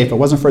them today. If it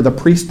wasn't for the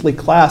priestly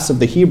class of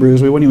the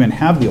Hebrews, we wouldn't even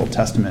have the Old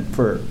Testament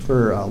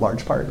for a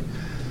large part.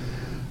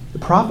 The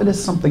prophet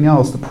is something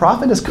else. The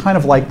prophet is kind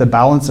of like the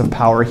balance of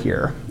power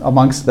here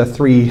amongst the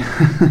three,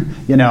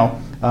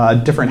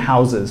 different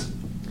houses.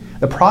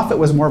 The prophet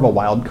was more of a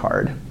wild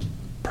card.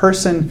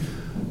 Person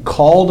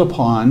called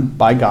upon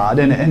by God.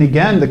 And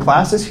again, the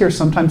classes here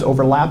sometimes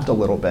overlapped a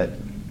little bit.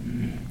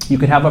 You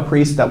could have a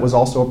priest that was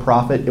also a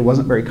prophet. It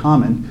wasn't very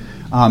common.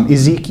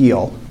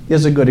 Ezekiel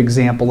is a good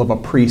example of a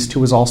priest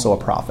who was also a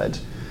prophet.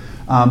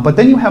 But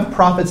then you have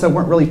prophets that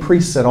weren't really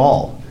priests at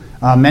all.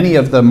 Many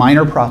of the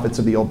minor prophets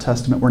of the Old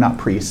Testament were not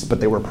priests, but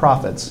they were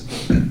prophets.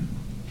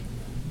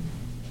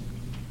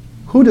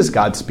 Who does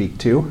God speak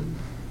to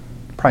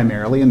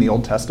primarily in the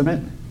Old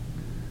Testament?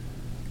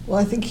 Well,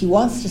 I think he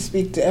wants to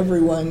speak to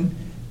everyone,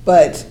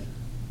 but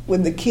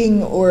when the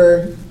king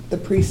or the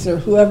priests or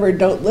whoever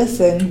don't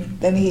listen,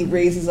 then he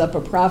raises up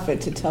a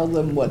prophet to tell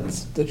them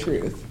what's the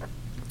truth.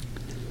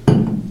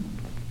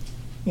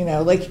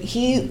 Like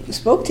he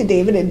spoke to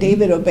David and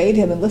David obeyed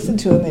him and listened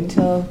to him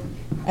until,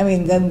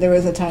 then there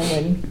was a time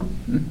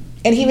when,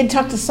 and he even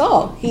talked to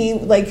Saul. He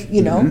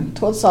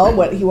told Saul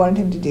what he wanted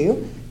him to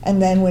do. And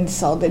then when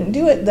Saul didn't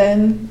do it,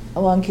 then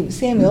along came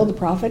Samuel, the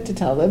prophet, to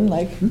tell them,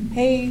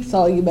 hey,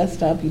 Saul, you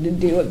messed up. You didn't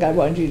do what God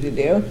wanted you to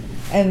do.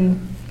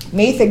 And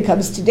Nathan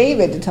comes to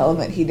David to tell him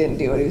that he didn't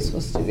do what he was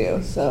supposed to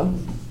do. So,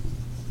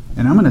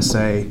 and I'm going to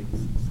say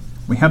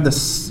we have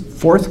this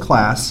fourth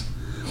class,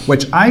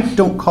 which I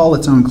don't call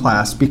its own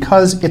class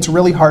because it's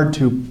really hard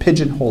to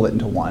pigeonhole it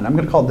into one. I'm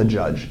going to call it the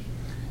judge.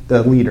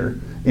 the leader.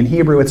 In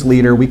Hebrew, it's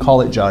leader. We call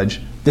it judge.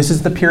 This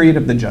is the period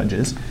of the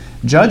judges.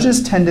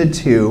 Judges tended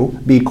to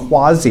be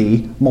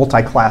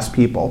quasi-multi-class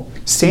people.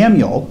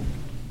 Samuel,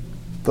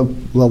 the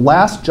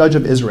last judge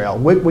of Israel,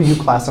 what would you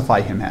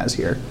classify him as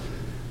here?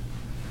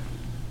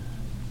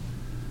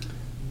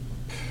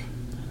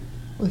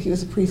 Well, he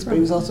was a priest, but he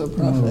was also a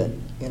prophet,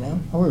 you know?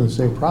 I wouldn't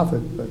say prophet,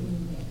 but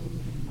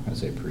I'd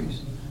say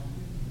priest.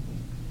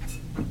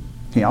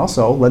 He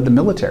also led the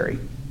military.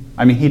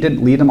 I mean, he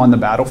didn't lead them on the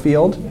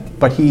battlefield,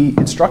 but he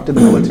instructed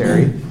the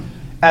military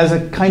as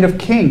a kind of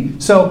king.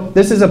 So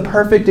this is a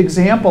perfect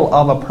example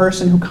of a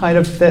person who kind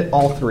of fit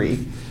all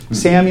three.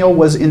 Samuel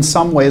was in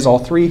some ways all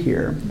three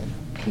here.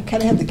 He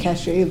kind of had the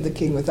cachet of the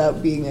king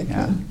without being a king.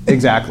 Yeah,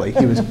 exactly.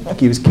 He was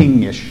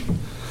kingish.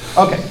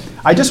 Okay,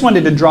 I just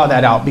wanted to draw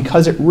that out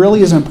because it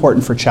really is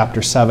important for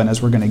chapter 7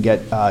 as we're going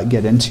to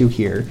get into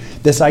here.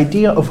 This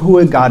idea of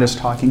who God is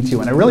talking to,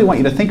 and I really want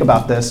you to think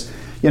about this.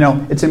 You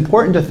know, it's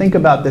important to think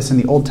about this in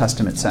the Old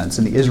Testament sense,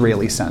 in the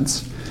Israeli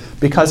sense,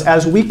 because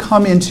as we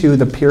come into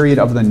the period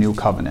of the New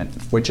Covenant,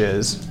 which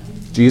is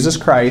Jesus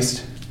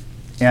Christ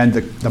and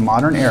the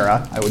modern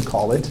era, I would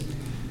call it,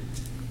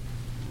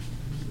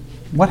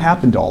 what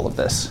happened to all of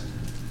this?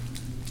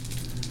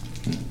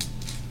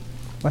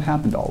 What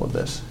happened to all of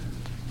this?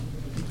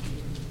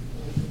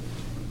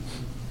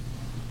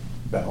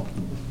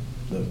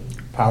 The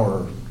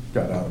power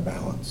got out of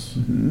balance.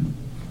 Mm-hmm.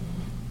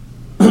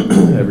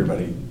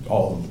 Everybody,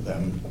 all of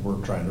them were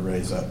trying to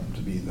raise up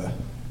to be the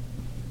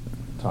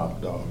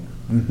top dog.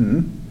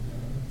 Mm-hmm.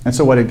 And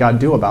so what did God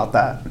do about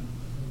that?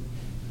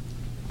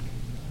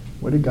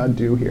 What did God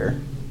do here?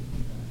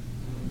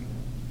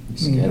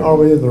 all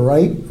the way to the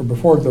right or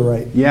before the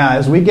right? Yeah,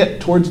 as we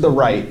get towards the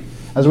right,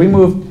 as we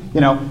move,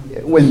 you know,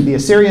 when the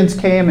Assyrians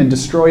came and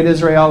destroyed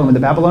Israel, and when the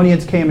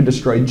Babylonians came and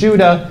destroyed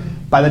Judah,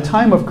 by the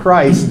time of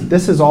Christ,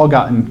 this has all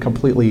gotten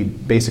completely,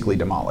 basically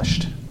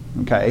demolished.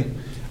 Okay?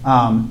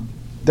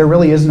 There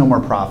really is no more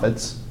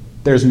prophets.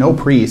 There's no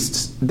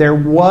priests. There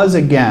was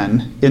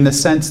again, in the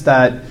sense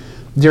that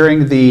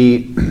during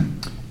the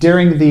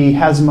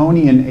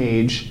Hasmonean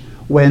age,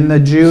 when the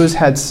Jews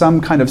had some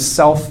kind of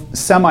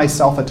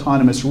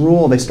semi-self-autonomous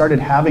rule, they started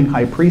having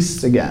high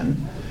priests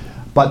again.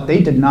 But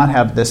they did not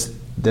have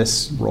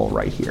this role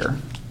right here.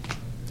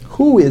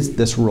 Who is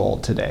this role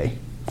today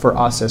for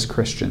us as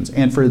Christians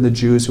and for the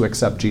Jews who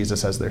accept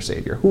Jesus as their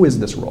Savior? Who is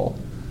this role?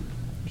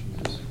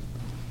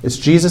 It's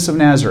Jesus of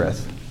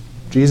Nazareth.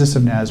 Jesus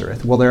of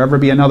Nazareth. Will there ever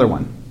be another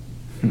one?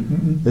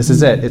 This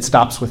is it. It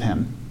stops with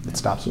him. It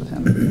stops with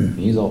him.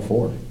 He's all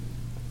four.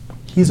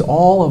 He's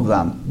all of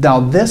them. Now,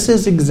 this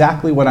is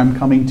exactly what I'm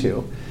coming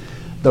to.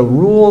 The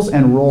rules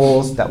and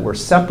roles that were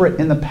separate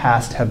in the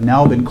past have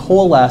now been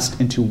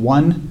coalesced into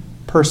one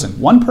person.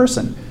 One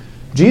person.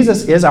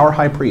 Jesus is our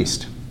high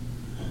priest.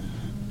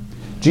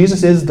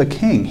 Jesus is the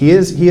king. He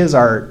is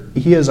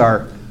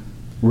our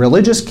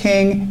religious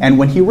king, and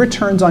when he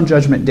returns on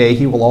Judgment Day,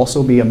 he will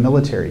also be a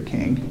military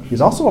king.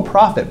 He's also a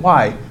prophet.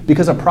 Why?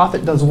 Because a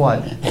prophet does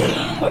what?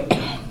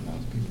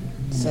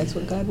 That's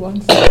what God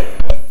wants.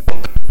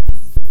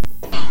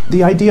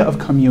 The idea of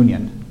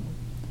communion,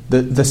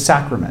 the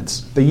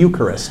sacraments, the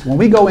Eucharist. When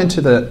we go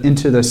into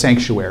the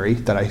sanctuary,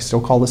 that I still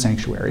call the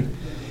sanctuary,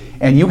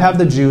 and you have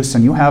the juice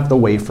and you have the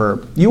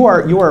wafer, you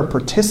are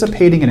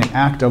participating in an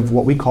act of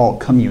what we call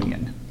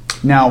communion.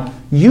 Now,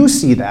 you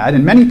see that,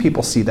 and many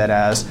people see that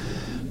as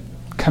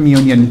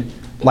communion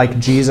like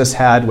Jesus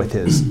had with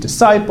his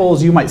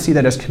disciples. You might see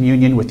that as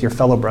communion with your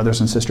fellow brothers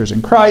and sisters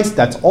in Christ.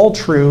 That's all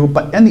true,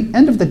 but at the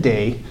end of the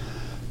day,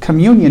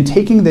 communion,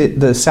 taking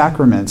the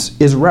sacraments,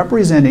 is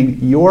representing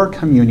your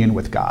communion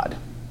with God.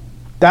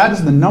 That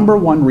is the number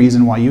one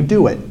reason why you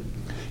do it.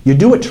 You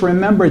do it to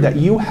remember that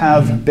you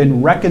have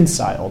been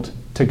reconciled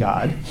to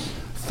God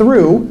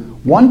through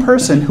one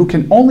person who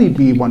can only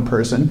be one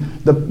person,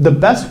 the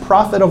best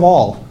prophet of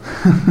all.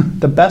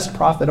 The best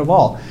prophet of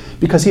all.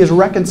 Because he has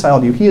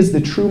reconciled you. He is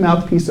the true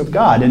mouthpiece of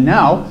God. And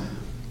now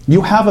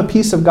you have a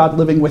piece of God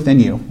living within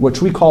you,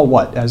 which we call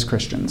what as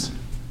Christians?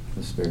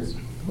 The Spirit.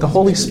 The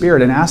Holy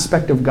Spirit, an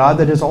aspect of God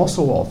that is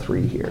also all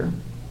three here.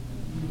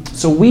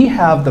 So we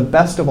have the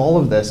best of all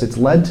of this. It's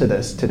led to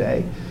this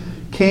today.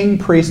 King,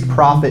 priest,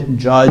 prophet,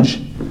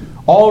 judge,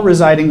 all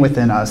residing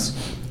within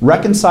us,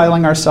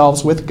 reconciling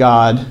ourselves with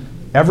God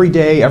every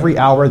day, every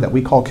hour that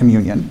we call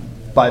communion.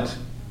 But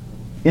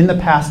in the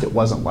past, it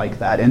wasn't like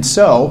that. And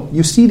so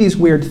you see these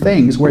weird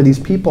things where these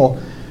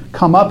people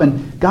come up,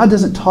 and God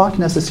doesn't talk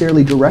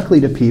necessarily directly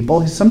to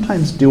people. He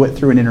sometimes do it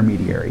through an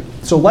intermediary.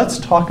 So let's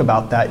talk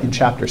about that in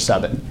chapter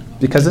 7,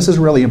 because this is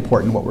really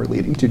important what we're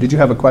leading to. Did you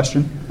have a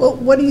question? Well,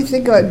 what do you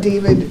think about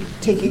David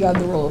taking on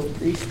the role of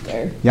priest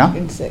there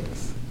in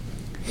 6?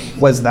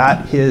 Was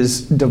that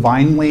his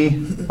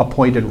divinely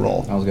appointed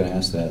role? I was going to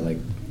ask that, like,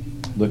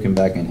 looking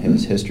back in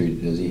his history,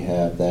 does he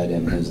have that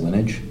in his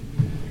lineage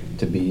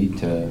to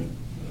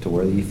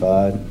wear the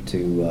ephod,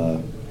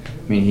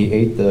 I mean, he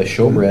ate the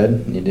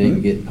showbread, and he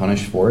didn't get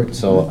punished for it,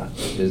 so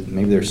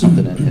maybe there's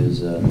something in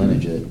his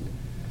lineage that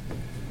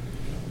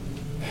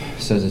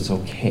says it's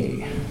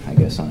okay, I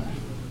guess.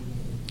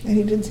 And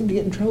he didn't seem to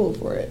get in trouble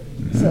for it.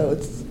 So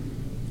it's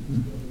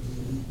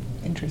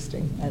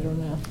interesting. I don't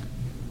know.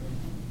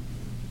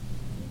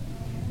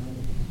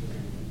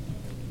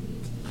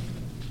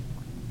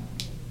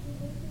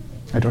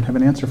 I don't have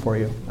an answer for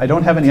you. I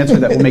don't have an answer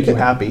that will make you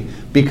happy,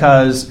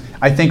 because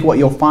I think what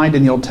you'll find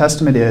in the Old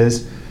Testament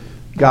is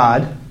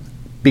God,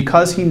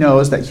 because he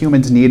knows that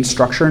humans need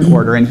structure and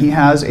order, and he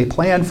has a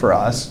plan for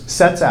us,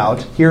 sets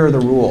out, here are the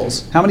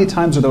rules. How many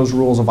times are those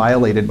rules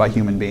violated by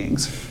human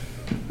beings?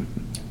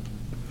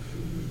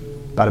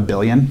 About 1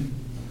 billion.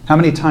 How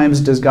many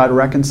times does God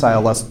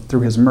reconcile us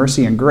through his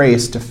mercy and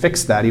grace to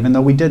fix that, even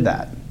though we did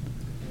that?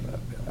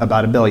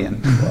 About 1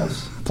 billion.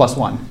 Plus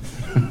one.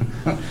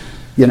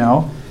 You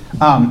know?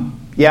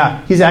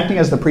 Yeah, he's acting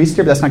as the priest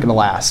here, but that's not going to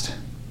last.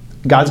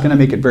 God's going to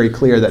make it very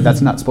clear that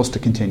that's not supposed to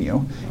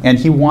continue. And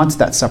he wants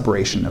that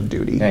separation of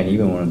duty. Yeah, and he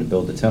even wanted to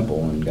build the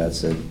temple, and God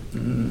said,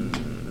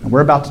 And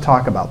we're about to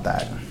talk about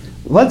that.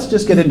 Let's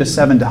just get into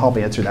 7 to help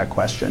answer that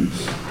question.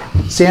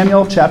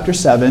 Samuel chapter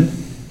 7,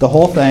 the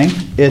whole thing.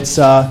 It's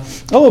a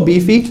little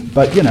beefy,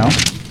 but you know,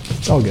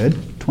 it's all good.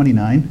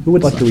 29. Who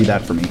would like to read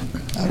that for me?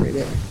 I'll read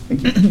it.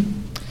 Thank you.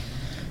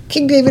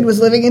 King David was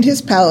living in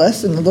his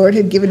palace, and the Lord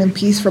had given him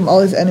peace from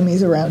all his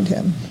enemies around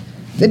him.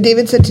 Then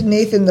David said to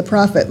Nathan the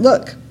prophet,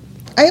 "Look,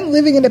 I am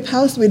living in a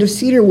palace made of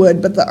cedar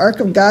wood, but the ark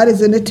of God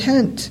is in a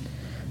tent."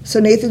 So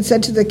Nathan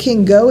said to the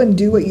king, "Go and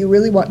do what you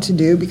really want to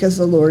do, because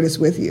the Lord is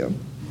with you."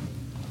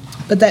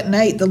 But that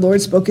night the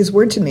Lord spoke his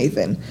word to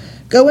Nathan.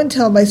 "Go and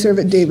tell my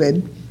servant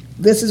David,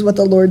 this is what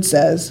the Lord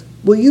says.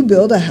 Will you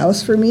build a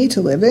house for me to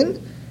live in?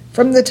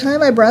 From the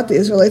time I brought the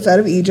Israelites out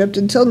of Egypt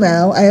until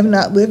now, I have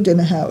not lived in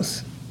a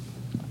house.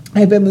 I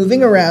have been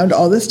moving around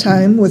all this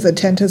time with a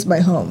tent as my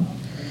home.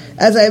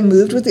 As I have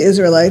moved with the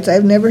Israelites, I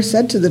have never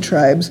said to the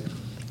tribes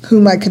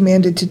whom I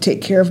commanded to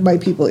take care of my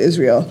people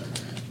Israel,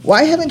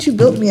 'Why haven't you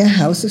built me a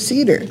house of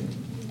cedar?'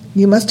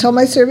 You must tell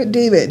my servant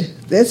David,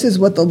 this is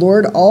what the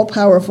Lord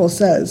all-powerful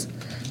says.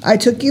 I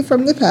took you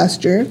from the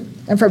pasture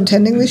and from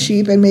tending the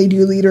sheep and made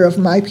you leader of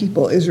my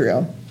people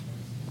Israel.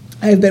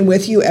 I have been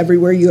with you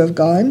everywhere you have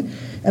gone,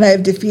 and I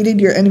have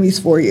defeated your enemies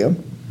for you.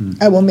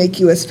 I will make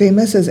you as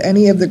famous as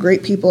any of the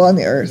great people on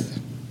the earth.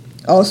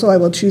 Also, I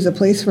will choose a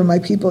place for my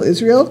people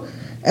Israel,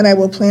 and I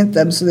will plant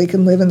them so they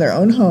can live in their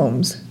own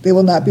homes. They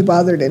will not be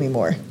bothered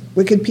anymore.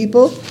 Wicked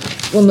people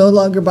will no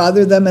longer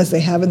bother them as they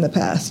have in the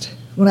past,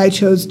 when I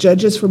chose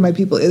judges for my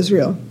people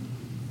Israel.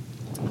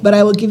 But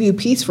I will give you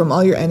peace from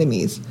all your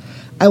enemies.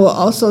 I will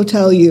also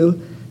tell you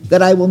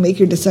that I will make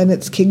your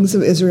descendants kings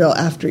of Israel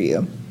after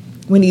you.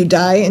 When you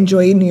die and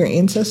join your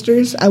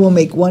ancestors, I will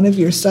make one of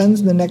your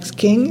sons the next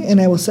king,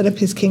 and I will set up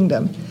his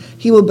kingdom.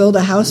 He will build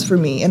a house for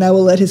me, and I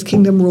will let his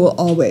kingdom rule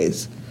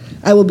always.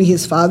 I will be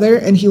his father,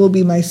 and he will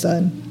be my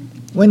son.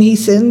 When he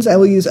sins, I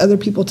will use other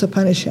people to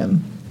punish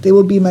him. They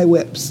will be my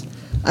whips.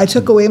 I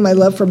took away my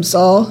love from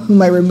Saul,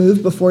 whom I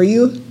removed before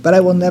you, but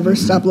I will never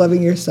stop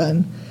loving your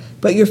son.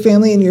 But your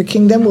family and your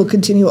kingdom will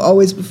continue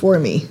always before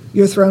me.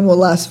 Your throne will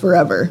last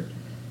forever."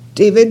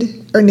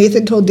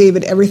 Nathan told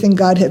David everything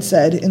God had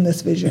said in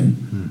this vision.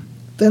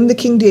 Then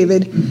King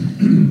David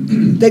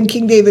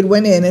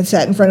went in and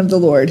sat in front of the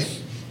Lord.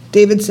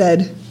 David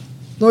said,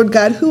 "Lord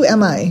God, who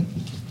am I?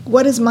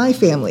 What is my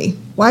family?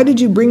 Why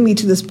did you bring me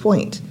to this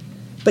point?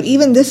 But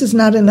even this is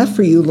not enough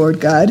for you, Lord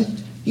God.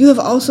 You have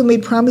also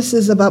made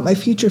promises about my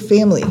future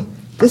family.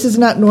 This is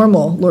not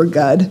normal, Lord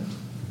God.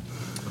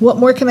 What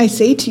more can I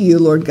say to you,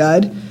 Lord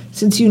God,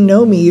 since you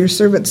know me, your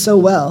servant, so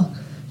well?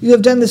 You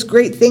have done this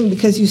great thing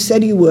because you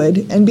said you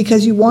would, and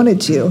because you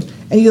wanted to,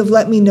 and you have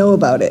let me know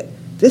about it.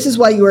 This is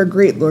why you are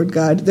great, Lord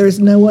God. There is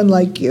no one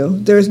like you.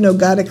 There is no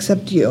God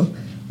except you.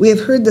 We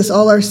have heard this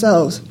all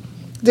ourselves.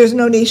 There is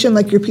no nation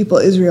like your people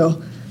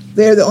Israel.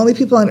 They are the only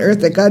people on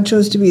earth that God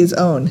chose to be his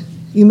own.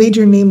 You made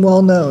your name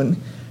well known.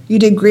 You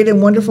did great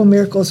and wonderful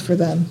miracles for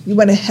them. You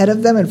went ahead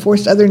of them and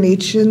forced other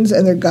nations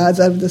and their gods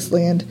out of this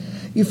land.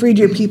 You freed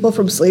your people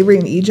from slavery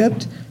in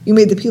Egypt. You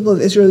made the people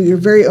of Israel your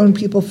very own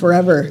people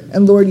forever.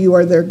 And Lord, you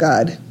are their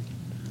God.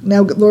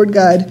 Now, Lord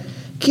God,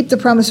 keep the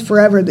promise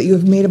forever that you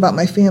have made about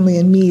my family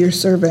and me, your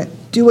servant.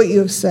 Do what you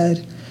have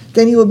said.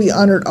 Then you will be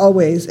honored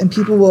always, and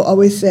people will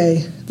always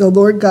say, the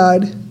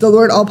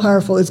Lord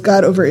all-powerful is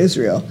God over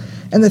Israel,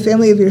 and the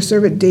family of your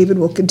servant David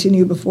will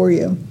continue before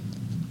you.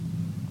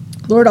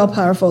 Lord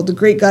all-powerful, the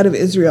great God of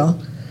Israel,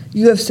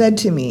 you have said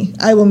to me,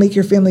 I will make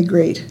your family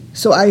great.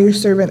 So I, your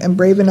servant, am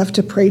brave enough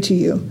to pray to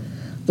you.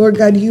 Lord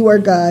God, you are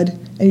God,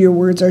 and your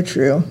words are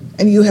true,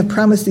 and you have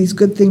promised these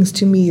good things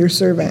to me, your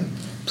servant.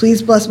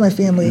 Please bless my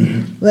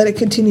family. Let it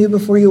continue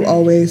before you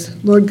always.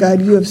 Lord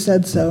God, you have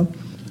said so.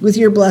 With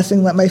your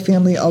blessing, let my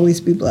family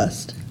always be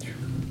blessed.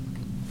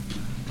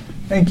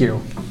 Thank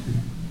you.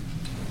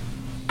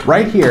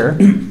 Right here,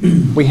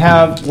 we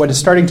have what is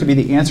starting to be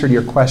the answer to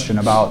your question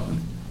about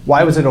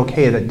why was it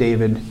okay that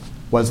David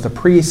was the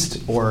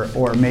priest,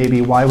 or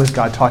maybe why was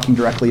God talking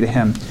directly to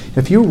him?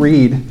 If you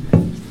read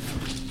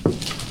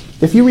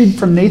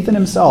from Nathan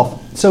himself,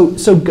 so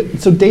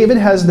David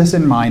has this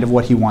in mind of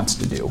what he wants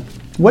to do.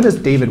 What does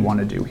David want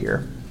to do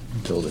here?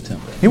 Build a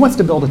temple. He wants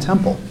to build a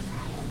temple.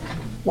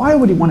 Why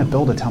would he want to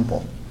build a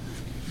temple?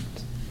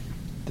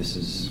 This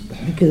is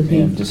Because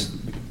he- just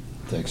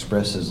to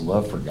express his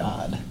love for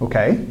God.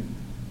 Okay.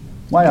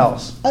 Why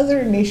else?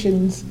 Other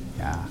nations,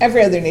 Yeah.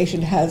 every other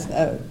nation has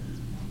a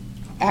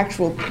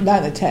actual,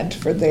 not a tent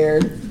for their,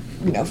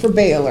 for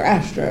Baal or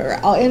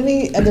Ashtoreth or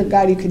any other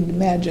god you can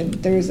imagine.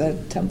 There's a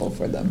temple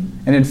for them.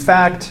 And in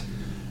fact,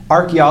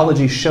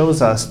 archaeology shows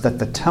us that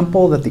the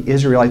temple that the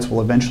Israelites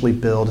will eventually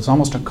build is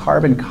almost a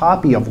carbon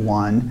copy of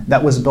one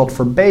that was built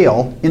for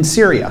Baal in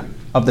Syria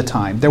of the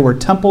time. There were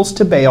temples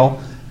to Baal,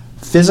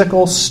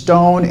 physical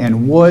stone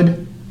and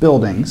wood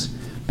buildings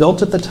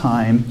built at the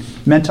time,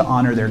 meant to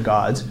honor their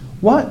gods.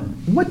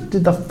 What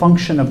did the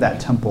function of that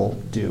temple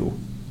do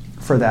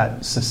for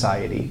that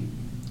society?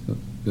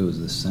 It was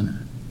the center.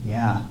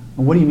 Yeah.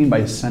 And what do you mean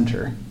by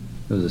center?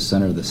 It was the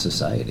center of the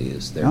society.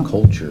 It's their Oh.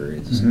 culture.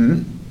 It's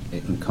Mhm.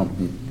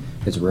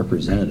 it's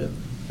representative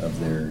of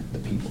the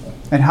people.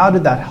 And how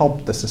did that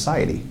help the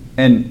society?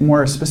 And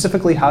more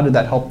specifically, how did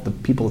that help the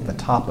people at the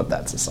top of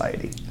that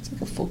society? It's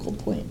like a focal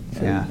point.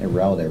 Yeah. It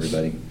riled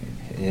everybody.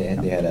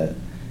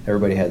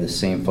 Everybody had the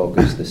same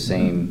focus, the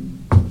same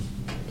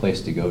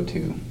place to go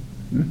to.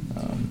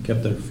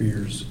 Kept their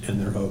fears and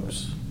their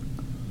hopes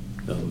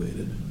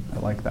elevated. I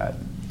like that.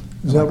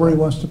 Is that where he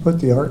wants to put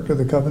the Ark of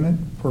the Covenant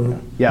for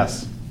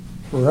Yes.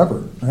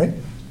 forever, right?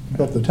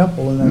 Built the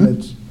temple and then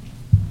it's,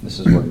 This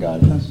is where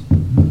God is.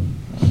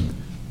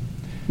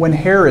 When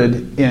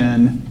Herod,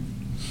 in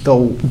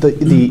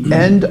the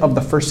end of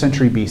the 1st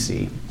century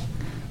BC,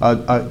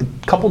 a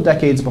couple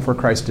decades before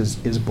Christ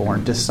is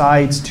born,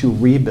 decides to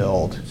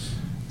rebuild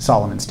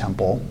Solomon's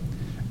temple.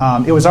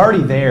 It was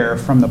already there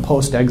from the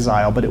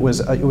post-exile, but it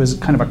was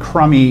kind of a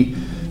crummy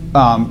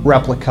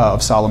replica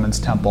of Solomon's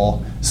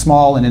temple,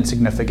 small and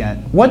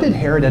insignificant. What did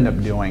Herod end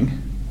up doing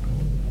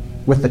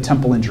with the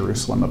temple in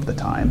Jerusalem of the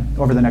time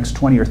over the next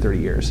 20 or 30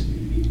 years?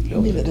 I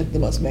believe it like the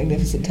most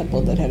magnificent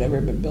temple that had ever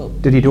been built.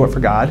 Did he do it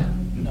for God?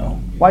 No.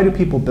 Why do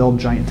people build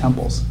giant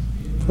temples?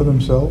 for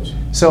themselves.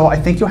 So I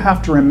think you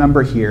have to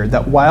remember here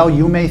that while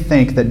you may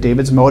think that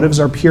David's motives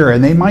are pure,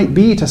 and they might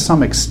be to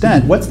some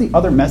extent, what's the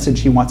other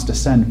message he wants to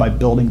send by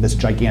building this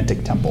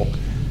gigantic temple?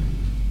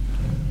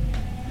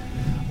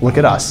 Look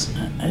at us.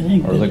 I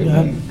think Or look that at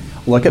God, me.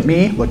 Look at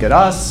me. Look at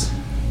us.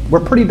 We're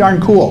pretty darn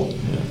cool.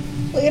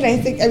 Well, and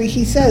I mean,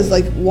 he says,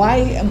 like, why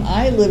am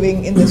I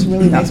living in this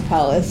really nice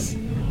palace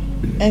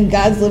and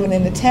God's living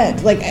in a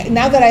tent? Like,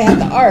 now that I have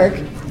the ark,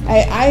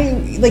 I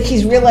like,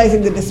 he's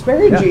realizing the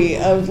disparity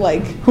of,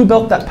 like, Who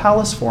built that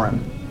palace for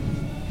him?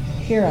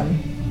 Hiram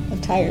of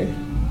Tyre.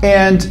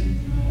 And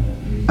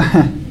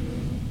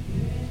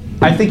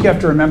I think you have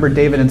to remember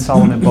David and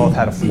Solomon both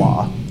had a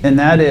flaw, and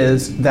that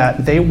is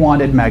that they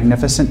wanted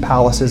magnificent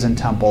palaces and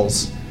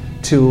temples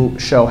to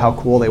show how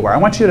cool they were. I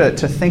want you to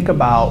think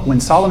about when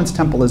Solomon's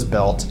temple is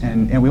built,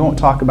 and we won't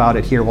talk about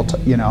it here. When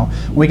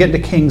we get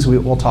into Kings,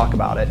 we'll talk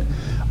about it.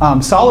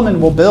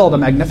 Solomon will build a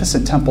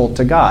magnificent temple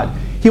to God.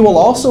 He will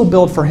also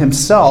build for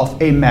himself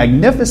a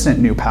magnificent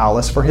new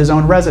palace for his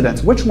own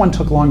residence. Which one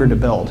took longer to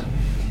build?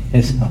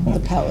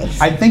 The palace.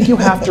 I think you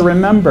have to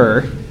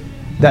remember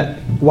that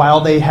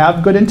while they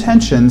have good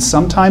intentions,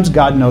 sometimes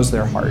God knows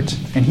their heart,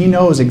 and he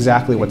knows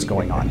exactly what's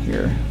going on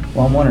here.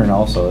 Well, I'm wondering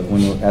also,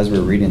 as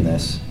we're reading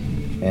this,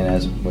 and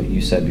as what you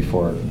said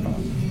before,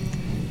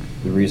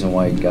 the reason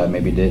why God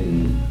maybe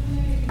didn't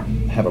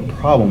have a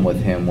problem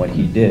with him, what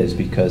he did, is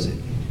because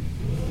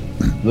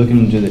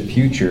looking into the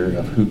future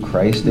of who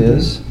Christ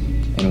is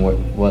and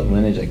what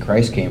lineage that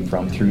Christ came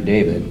from through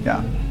David,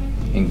 Yeah.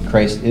 and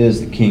Christ is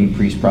the king,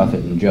 priest,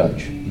 prophet, and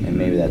judge, and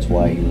maybe that's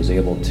why he was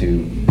able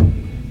to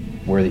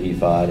wear the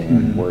ephod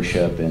and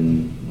worship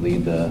and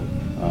lead the.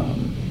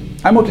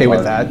 I'm okay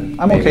with that.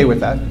 I'm okay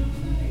with that.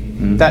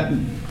 That,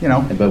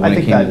 But when I it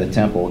think came that. to the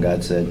temple,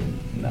 God said,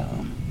 "No."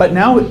 But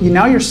now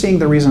you're seeing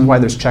the reason why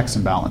there's checks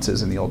and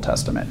balances in the Old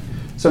Testament.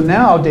 So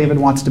now David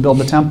wants to build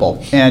the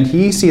temple, and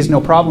he sees no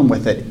problem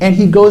with it. And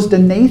he goes to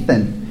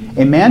Nathan,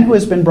 a man who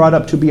has been brought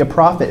up to be a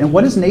prophet. And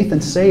what does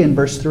Nathan say in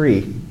verse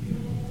 3?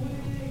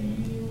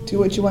 Do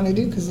what you want to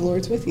do because the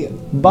Lord's with you.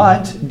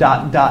 But, ...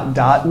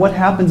 what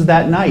happens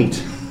that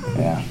night?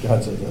 Yeah.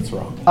 God says that's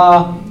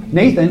wrong.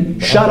 Nathan,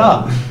 shut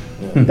up.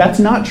 That's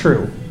not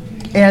true.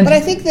 And But I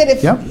think that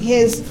if Yep.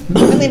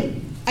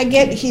 I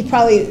get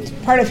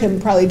part of him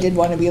probably did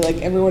want to be like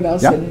everyone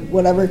else Yep. and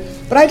whatever,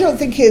 but I don't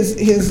think his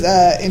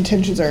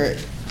intentions are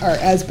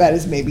as bad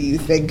as maybe you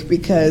think,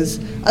 because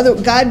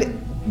God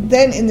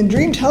then in the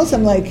dream tells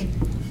him, like,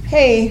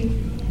 hey,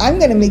 I'm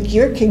going to make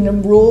your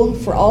kingdom rule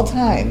for all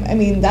time. I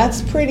mean,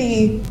 that's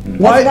pretty.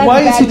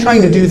 why is he bad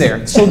trying to do news.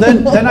 there? So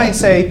then I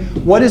say,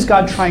 what is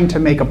God trying to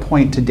make a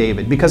point to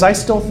David? Because I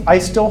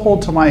still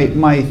hold to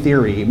my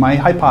theory, my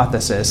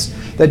hypothesis,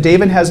 that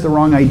David has the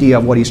wrong idea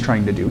of what he's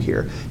trying to do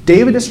here.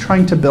 David is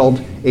trying to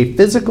build a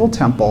physical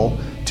temple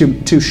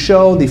to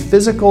show the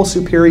physical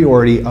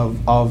superiority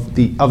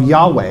of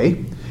Yahweh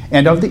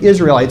and of the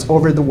Israelites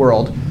over the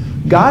world.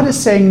 God is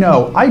saying,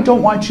 no, I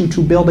don't want you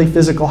to build a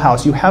physical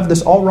house. You have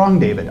this all wrong,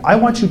 David. I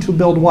want you to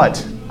build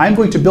what? I'm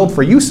going to build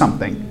for you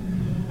something.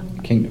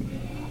 Kingdom.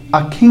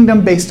 A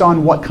kingdom based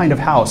on what kind of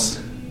house?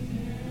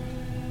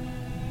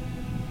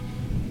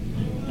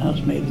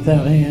 house made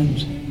without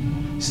hands.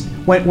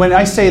 When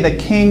I say the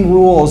king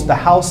rules the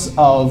house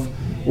of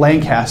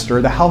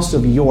Lancaster, the house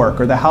of York,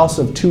 or the house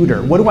of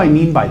Tudor, what do I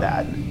mean by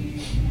that?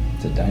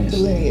 It's a The dynasty.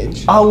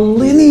 lineage. A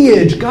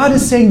lineage. God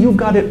is saying you've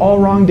got it all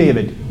wrong,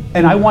 David.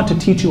 And I want to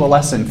teach you a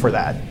lesson for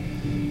that.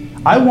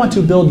 I want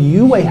to build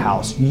you a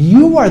house.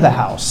 You are the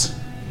house.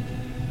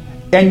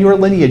 And your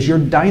lineage, your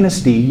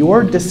dynasty,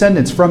 your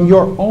descendants from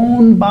your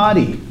own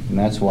body. And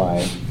that's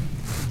why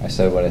I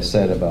said what I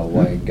said about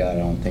why God, I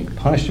don't think,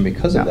 punished him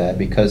because of Yeah. that,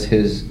 because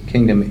his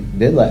kingdom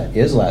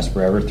is last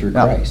forever through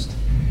Yeah. Christ.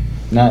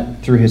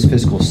 Not through his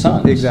physical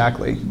sons.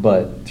 Exactly.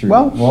 But through,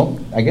 Well,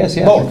 I guess,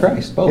 yeah, both. through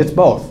Christ. Both. It's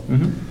both.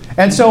 Mhm.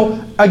 And so,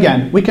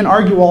 again, we can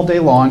argue all day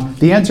long.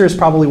 The answer is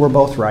probably we're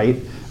both right,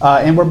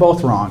 and we're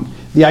both wrong.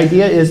 The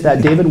idea is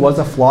that David was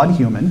a flawed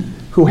human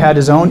who had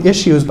his own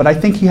issues, but I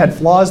think he had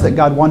flaws that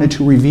God wanted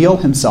to reveal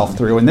himself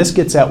through. And this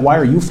gets at, why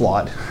are you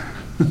flawed?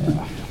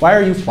 Why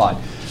are you flawed?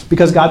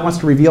 Because God wants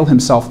to reveal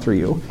himself through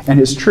you and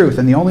his truth.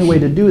 And the only way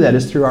to do that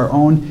is through our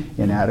own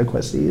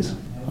inadequacies.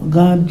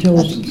 God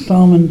chose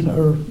Solomon,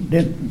 or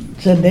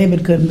said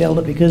David couldn't build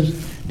it because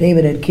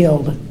David had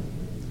killed.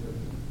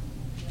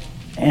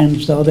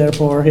 And so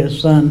therefore his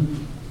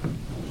son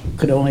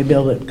could only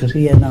build it because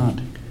he had not.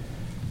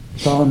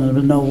 Solomon, there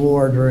was no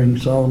war during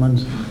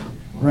Solomon's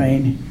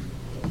reign.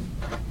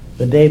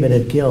 But David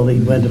had killed, he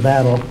went to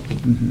battle.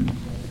 And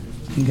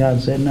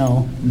God said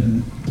no.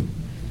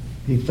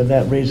 For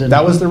that reason.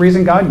 That was the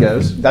reason God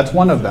goes. That's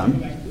one of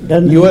them.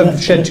 Doesn't- You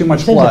have shed too much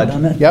it says it, blood.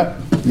 doesn't it?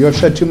 Yep. You have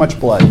shed too much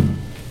blood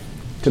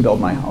to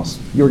build my house.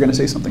 You were going to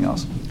say something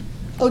else.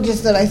 Oh,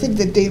 just that I think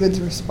that David's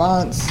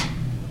response,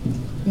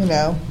 you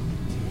know,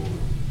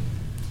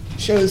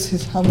 shows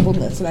his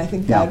humbleness, and I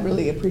think Yeah. God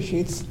really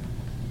appreciates,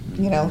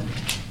 you know,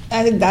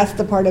 I think that's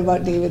the part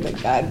about David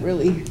that God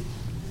really,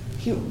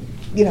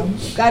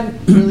 God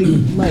really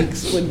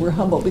likes when we're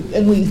humble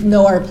and we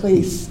know our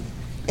place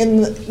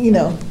in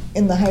the,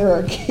 in the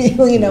hierarchy,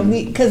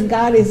 because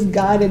God is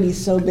God and he's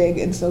so big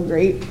and so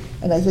great,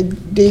 and I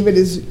think David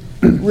is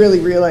really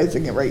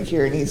realizing it right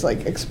here, and he's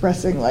like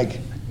expressing like,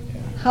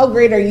 how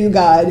great are you,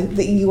 God,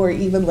 that you are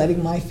even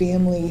letting my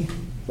family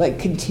like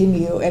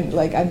continue, and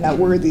like I'm not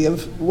worthy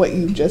of what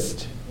you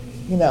just,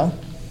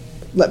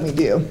 let me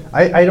do.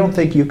 I don't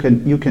think you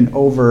can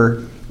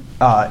over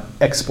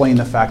explain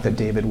the fact that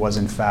David was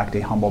in fact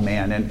a humble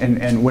man.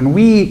 And when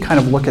we kind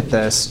of look at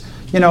this,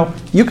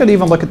 you could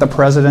even look at the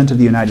president of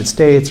the United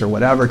States or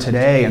whatever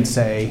today and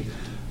say,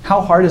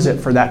 how hard is it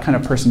for that kind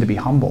of person to be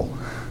humble?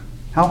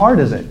 How hard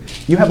is it?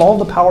 You have all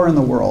the power in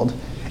the world,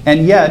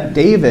 and yet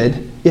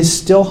David is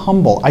still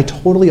humble. I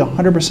totally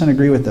 100%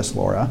 agree with this,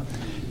 Laura,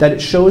 that it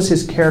shows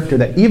his character,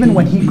 that even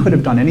when he could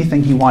have done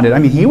anything he wanted, I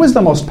mean, he was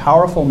the most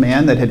powerful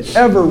man that had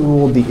ever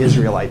ruled the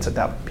Israelites at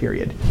that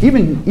period.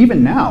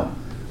 Even now,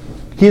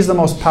 he's the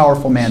most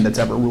powerful man that's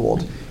ever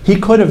ruled. He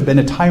could have been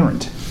a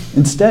tyrant.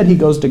 Instead, he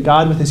goes to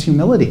God with his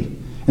humility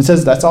and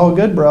says, that's all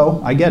good,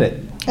 bro. I get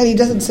it. And he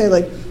doesn't say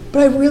like,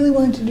 but I really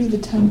wanted to do the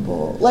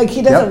temple. Like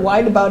he doesn't Yep.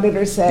 whine about it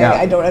or say, Yeah.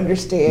 I don't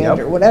understand Yep.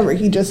 or whatever.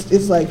 He just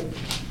is like,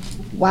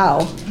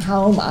 wow,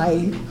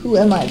 who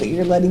am I that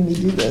you're letting me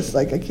do this?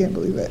 Like, I can't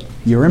believe it.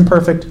 You're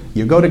imperfect.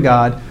 You go to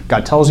God.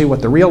 God tells you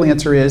what the real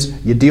answer is.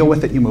 You deal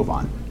with it. You move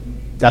on.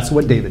 That's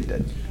what David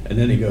did. And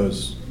then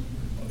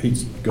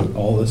he's got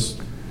all this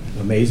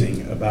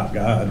amazing about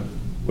God,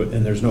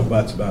 and there's no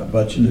buts about it,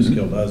 but you just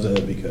killed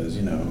Uzzah because,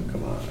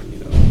 come on,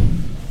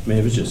 I mean,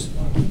 it was just,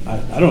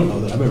 I don't know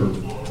that I've ever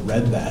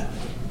read that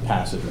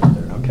passage right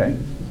there. Okay.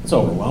 It's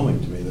overwhelming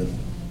to me that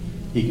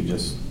he could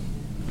just,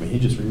 he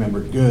just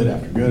remembered good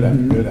after good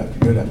after good after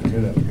good after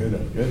good after good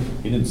after good.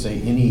 He didn't say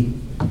any,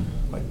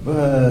 like,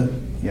 but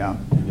Yeah.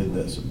 you did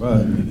this, or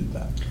but you did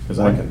that. Because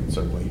I can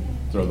certainly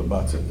throw the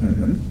buts in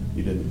there. That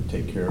you didn't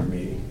take care of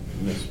me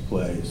in this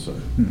place, or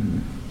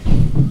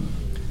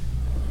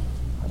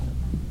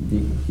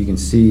You can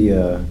see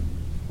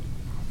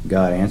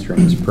God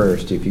answering his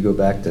prayers too. If you go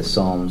back to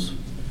Psalms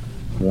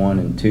 1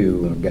 and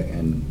 2,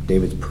 and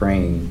David's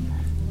praying,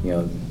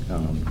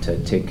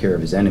 to take care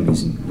of his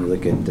enemies, and you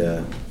look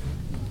at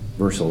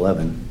verse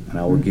 11, and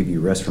I will give you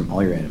rest from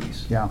all your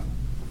enemies. Yeah.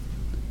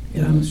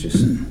 It's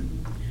just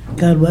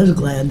God was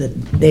glad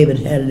that David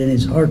had it in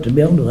his heart to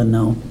build one,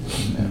 though.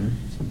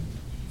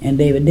 And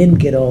David didn't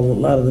get a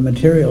lot of the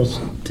materials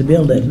to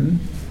build it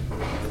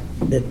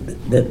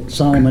that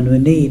Solomon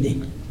would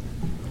need.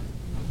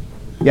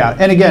 Yeah,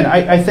 and again,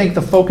 I think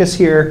the focus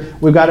here,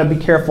 we've got to be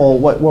careful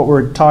what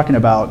we're talking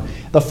about.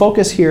 The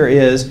focus here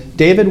is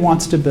David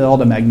wants to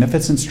build a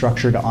magnificent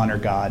structure to honor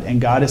God, and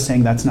God is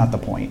saying that's not the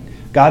point.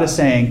 God is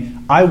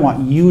saying, I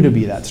want you to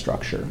be that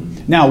structure.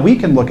 Now, we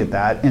can look at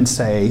that and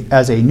say,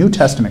 as a New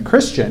Testament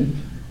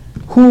Christian,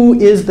 who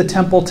is the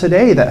temple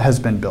today that has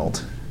been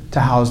built to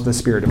house the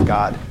Spirit of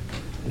God?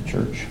 the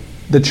church.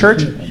 The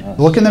church,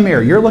 look in the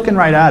mirror. You're looking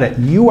right at it.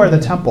 You are the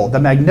temple, the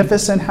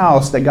magnificent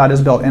house that God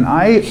has built. And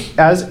I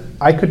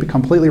could be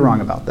completely wrong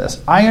about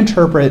this. I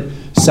interpret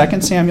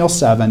 2 Samuel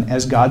 7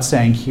 as God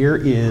saying, here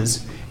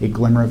is a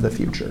glimmer of the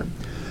future.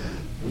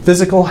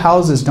 Physical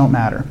houses don't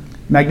matter.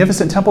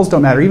 Magnificent temples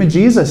don't matter. Even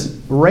Jesus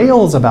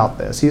rails about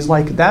this. He's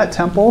like, that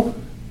temple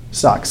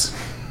sucks.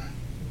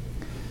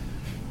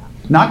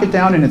 Knock it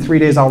down, and in 3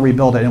 days I'll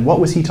rebuild it. And what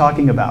was he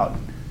talking about?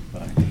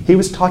 He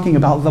was talking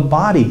about the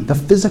body, the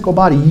physical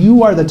body.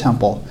 You are the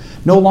temple.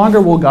 No longer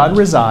will God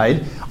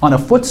reside on a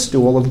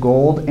footstool of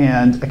gold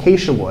and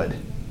acacia wood.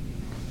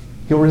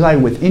 He'll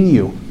reside within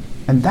you.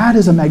 And that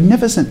is a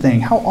magnificent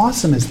thing. How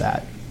awesome is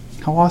that?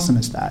 How awesome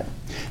is that?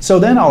 So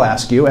then I'll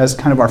ask you, as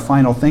kind of our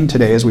final thing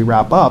today as we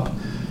wrap up,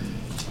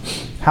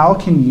 how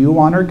can you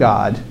honor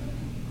God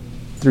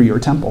through your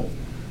temple?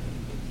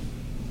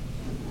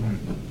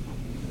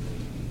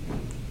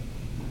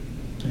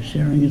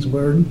 Sharing his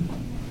word.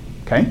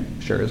 Okay,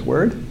 share his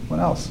word. What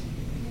else?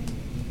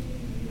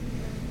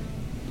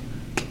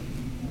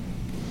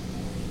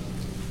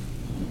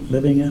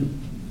 Living it.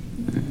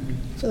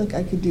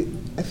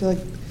 I feel like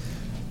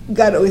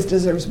God always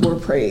deserves more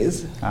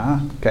praise,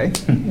 Ah, okay.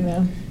 you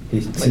know? He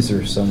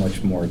deserves so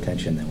much more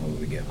attention than what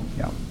we give him.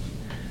 Yeah.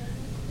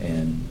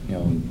 And,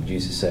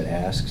 Jesus said,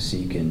 ask,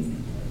 seek,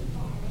 and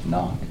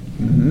knock.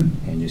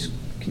 Mm-hmm. And just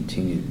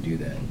continue to do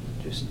that.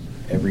 Just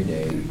every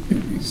day,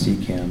 seek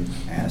him,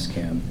 ask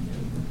him,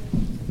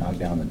 knock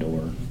down the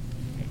door.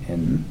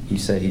 And he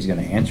said he's going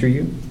to answer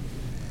you,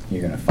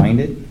 you're going to find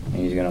it, and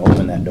he's going to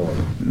open that door.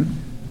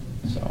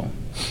 Mm-hmm. So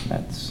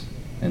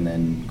and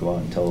then go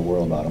out and tell the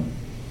world about him,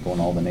 go in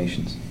all the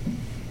nations.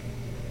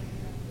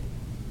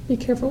 Be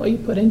careful what you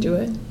put into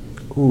it.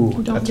 Ooh,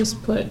 Don't that's-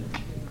 just put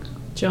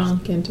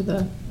junk into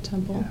the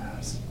temple.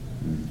 Yes.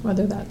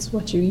 Whether that's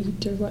what you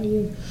eat or what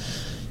you,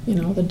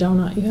 the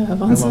donut you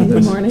have I on love Sunday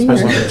this. morning. I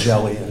love Or, the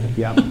jelly in it.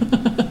 Yep. I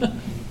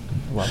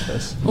love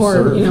this. or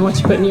Serve. what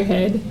you put in your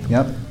head.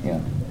 Yep. Yeah.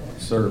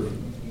 Serve.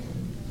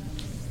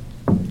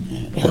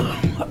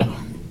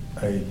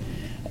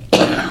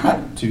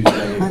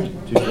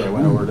 Tuesday I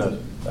went over to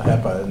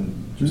HEPA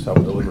and just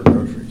helped deliver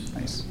groceries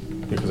Nice.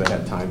 because I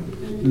had time.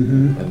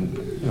 Mm-hmm. And,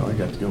 I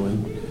got to go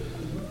in.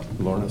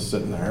 Lorna's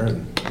sitting there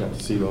and got to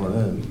see Lorna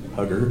and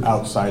hug her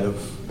outside of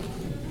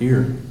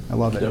here. I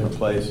love it. Different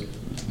place.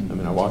 I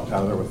mean, I walked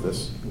out of there with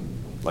this,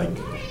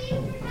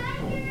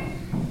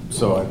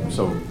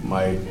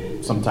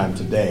 sometime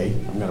today,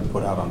 I'm going to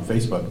put out on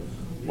Facebook,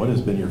 what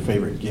has been your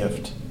favorite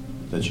gift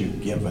that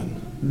you've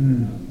given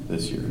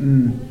this year?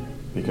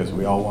 Because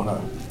we all want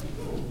to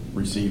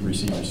receive.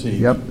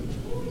 Yep.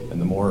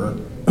 And the more,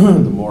 the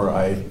more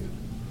I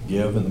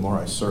give and the more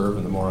I serve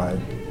and the more I,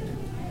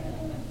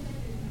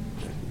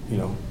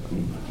 I'm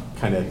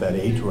kind of at that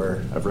age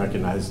where I've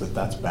recognized that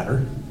that's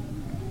better.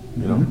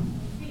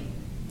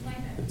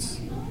 It's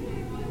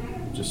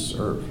just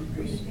serve.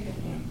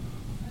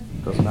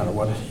 Doesn't matter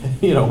what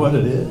it, what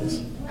it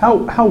is.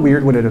 How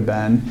weird would it have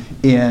been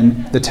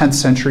in the 10th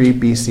century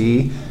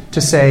BC to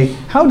say,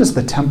 how does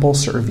the temple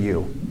serve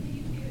you?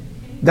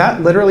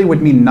 That literally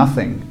would mean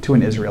nothing to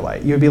an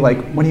Israelite. You'd be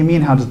like, what do you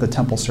mean, how does the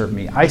temple serve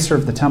me? I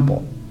serve the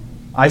temple.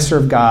 I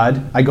serve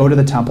God. I go to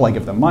the temple. I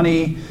give them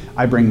money.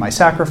 I bring my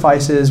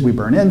sacrifices. We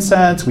burn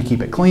incense. We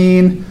keep it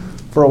clean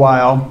for a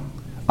while.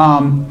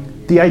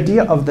 The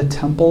idea of the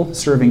temple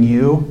serving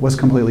you was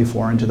completely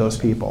foreign to those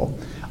people.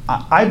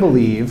 I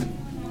believe,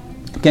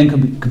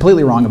 again,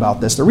 completely wrong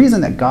about this, the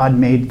reason that God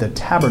made the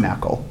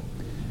tabernacle,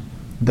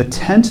 the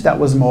tent that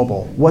was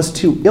mobile, was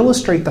to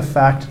illustrate the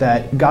fact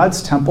that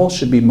God's temple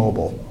should be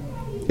mobile.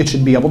 It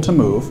should be able to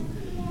move.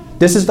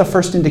 This is the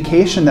first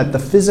indication that the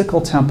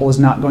physical temple is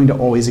not going to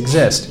always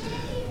exist.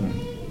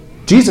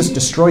 Jesus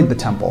destroyed the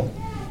temple.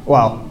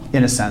 Well,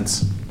 in a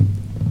sense.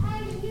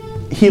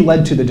 He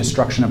led to the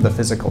destruction of the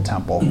physical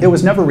temple. It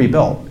was never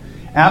rebuilt.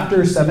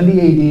 After 70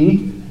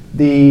 AD,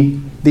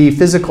 the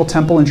physical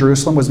temple in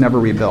Jerusalem was never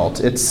rebuilt.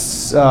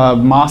 Its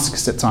mosque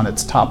sits on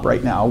its top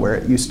right now where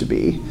it used to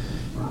be.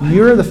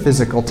 You're the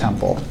physical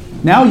temple.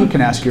 Now you can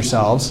ask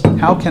yourselves,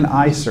 how can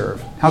I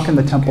serve? How can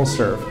the temple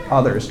serve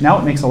others? Now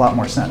it makes a lot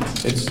more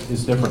sense. It's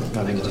different.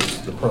 I mean,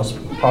 there's the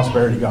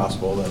prosperity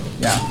gospel that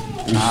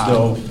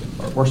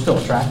we're still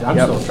attracted. I'm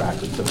Yep. still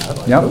attracted to that.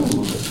 Like, Yep.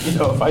 ooh,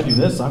 if I do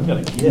this, I'm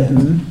going to get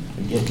and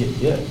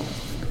get.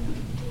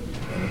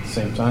 And at the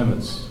same time,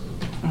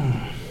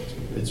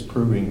 it's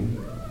proving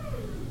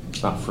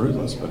it's not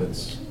fruitless, but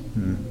it's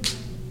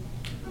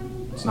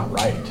not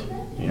right.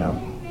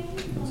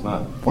 It's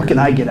not. What can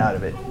I get out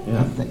of it?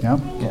 Yeah. Yeah.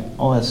 Yeah,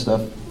 all that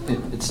stuff,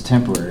 it's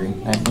temporary.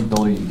 I think the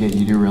older you get,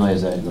 you do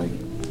realize that, like,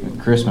 at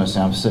Christmas,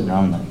 I'm sitting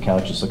around on the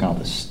couch just looking at all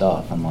this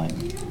stuff. I'm like,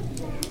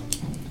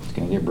 it's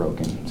going to get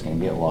broken. It's going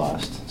to get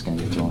lost. It's going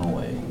to get thrown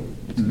away.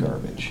 It's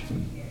garbage.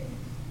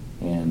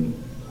 And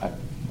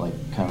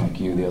kind of like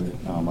you, the other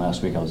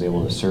last week, I was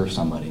able to serve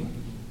somebody.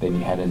 They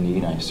had a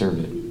need, and I served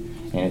it.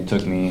 And it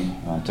took me,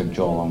 took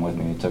Joel along with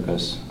me. It took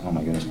us, oh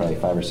my goodness, probably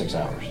 5 or 6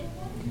 hours.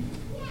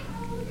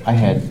 I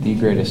had the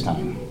greatest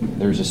time.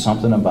 There's just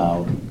something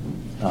about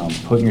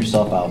putting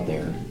yourself out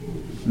there.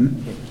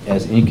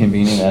 As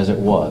inconvenient as it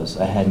was,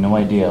 I had no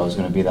idea it was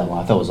going to be that long.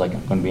 I thought it was like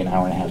going to be an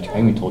hour and a half. I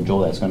even told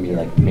Joel that it's going to be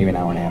like maybe an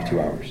hour and a half, 2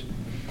 hours.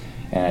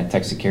 And I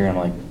texted Carrie, I'm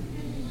like,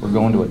 we're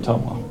going to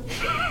Ottumwa.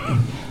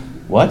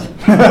 What?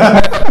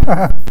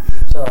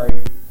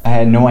 Sorry. I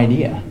had no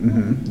idea.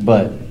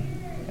 But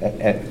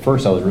at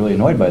first I was really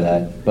annoyed by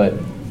that. But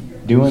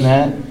doing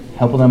that,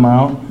 helping them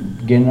out,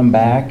 getting them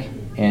back,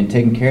 and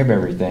taking care of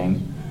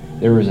everything,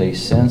 there was a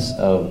sense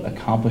of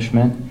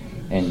accomplishment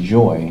and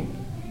joy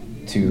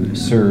to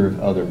serve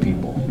other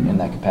people in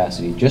that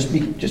capacity. Just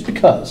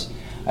because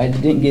I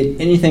didn't get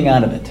anything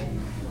out of it,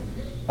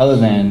 other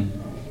than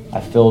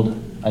I filled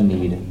a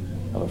need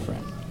of a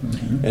friend.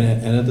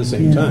 And at the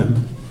same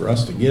time, for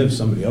us to give,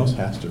 somebody else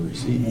has to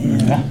receive.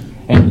 Yeah.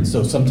 And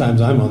so sometimes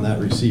I'm on that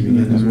receiving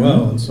end as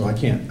well, and so I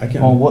can't.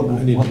 Well,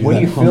 I need to what do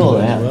you feel humble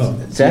that? as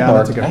well. It's that Yeah, hard.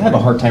 that's a good I have a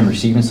point. hard time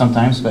receiving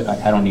sometimes, but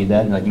I don't need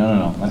that. Like,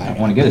 no. I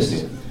want to get us to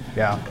it.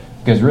 Yeah.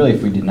 Because really,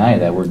 if we deny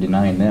that, we're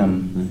denying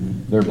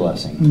them their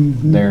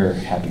blessing, their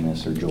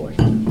happiness or joy.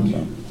 So.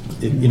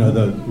 You know,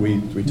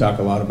 we talk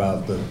a lot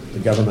about the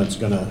government's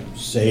going to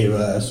save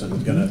us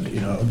and going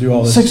to, do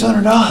all this.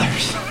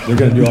 $600. They're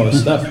going to do all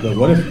this stuff, but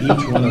what if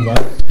each one of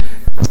us?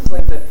 It's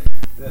like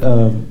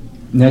the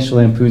National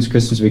Lampoon's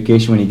Christmas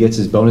Vacation when he gets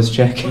his bonus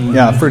check.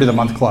 Yeah, Fruit of the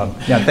Month Club.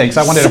 Yeah, thanks.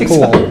 I wanted a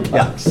pool.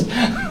 Yeah.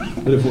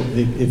 $600. But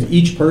if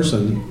each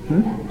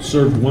person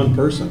served one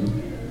person,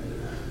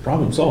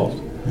 problem solved.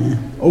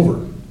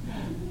 Over.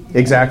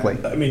 Exactly.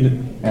 I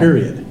mean,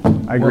 period.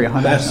 I agree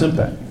 100%. That's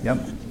simple. Yep.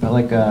 I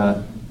like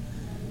the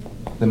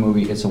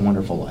movie It's a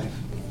Wonderful Life.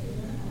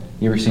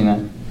 You ever seen that?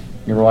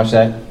 You ever watch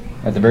that?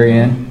 At the very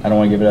end, I don't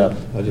want to give it up.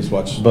 I just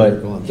watched. But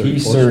Miracle on he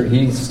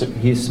 34th Street.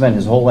 he spent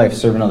his whole life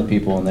serving other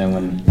people, and then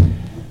when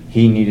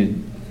he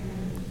needed,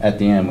 at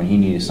the end, when he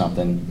needed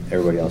something,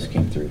 everybody else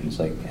came through. And it's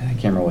like, I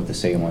can't remember what the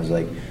saying was.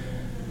 Like,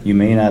 you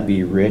may not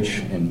be rich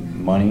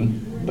in money,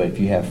 but if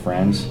you have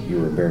friends,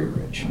 you are very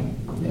rich.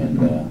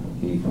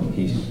 And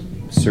he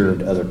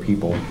served other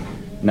people,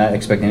 not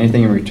expecting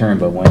anything in return,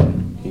 but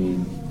when he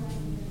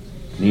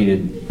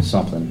needed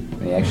something,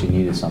 when he actually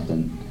needed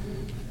something,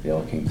 they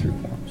all came through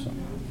for him. So.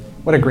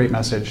 What a great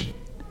message.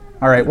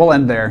 All right, we'll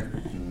end there.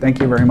 Thank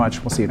you very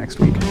much. We'll see you next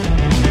week.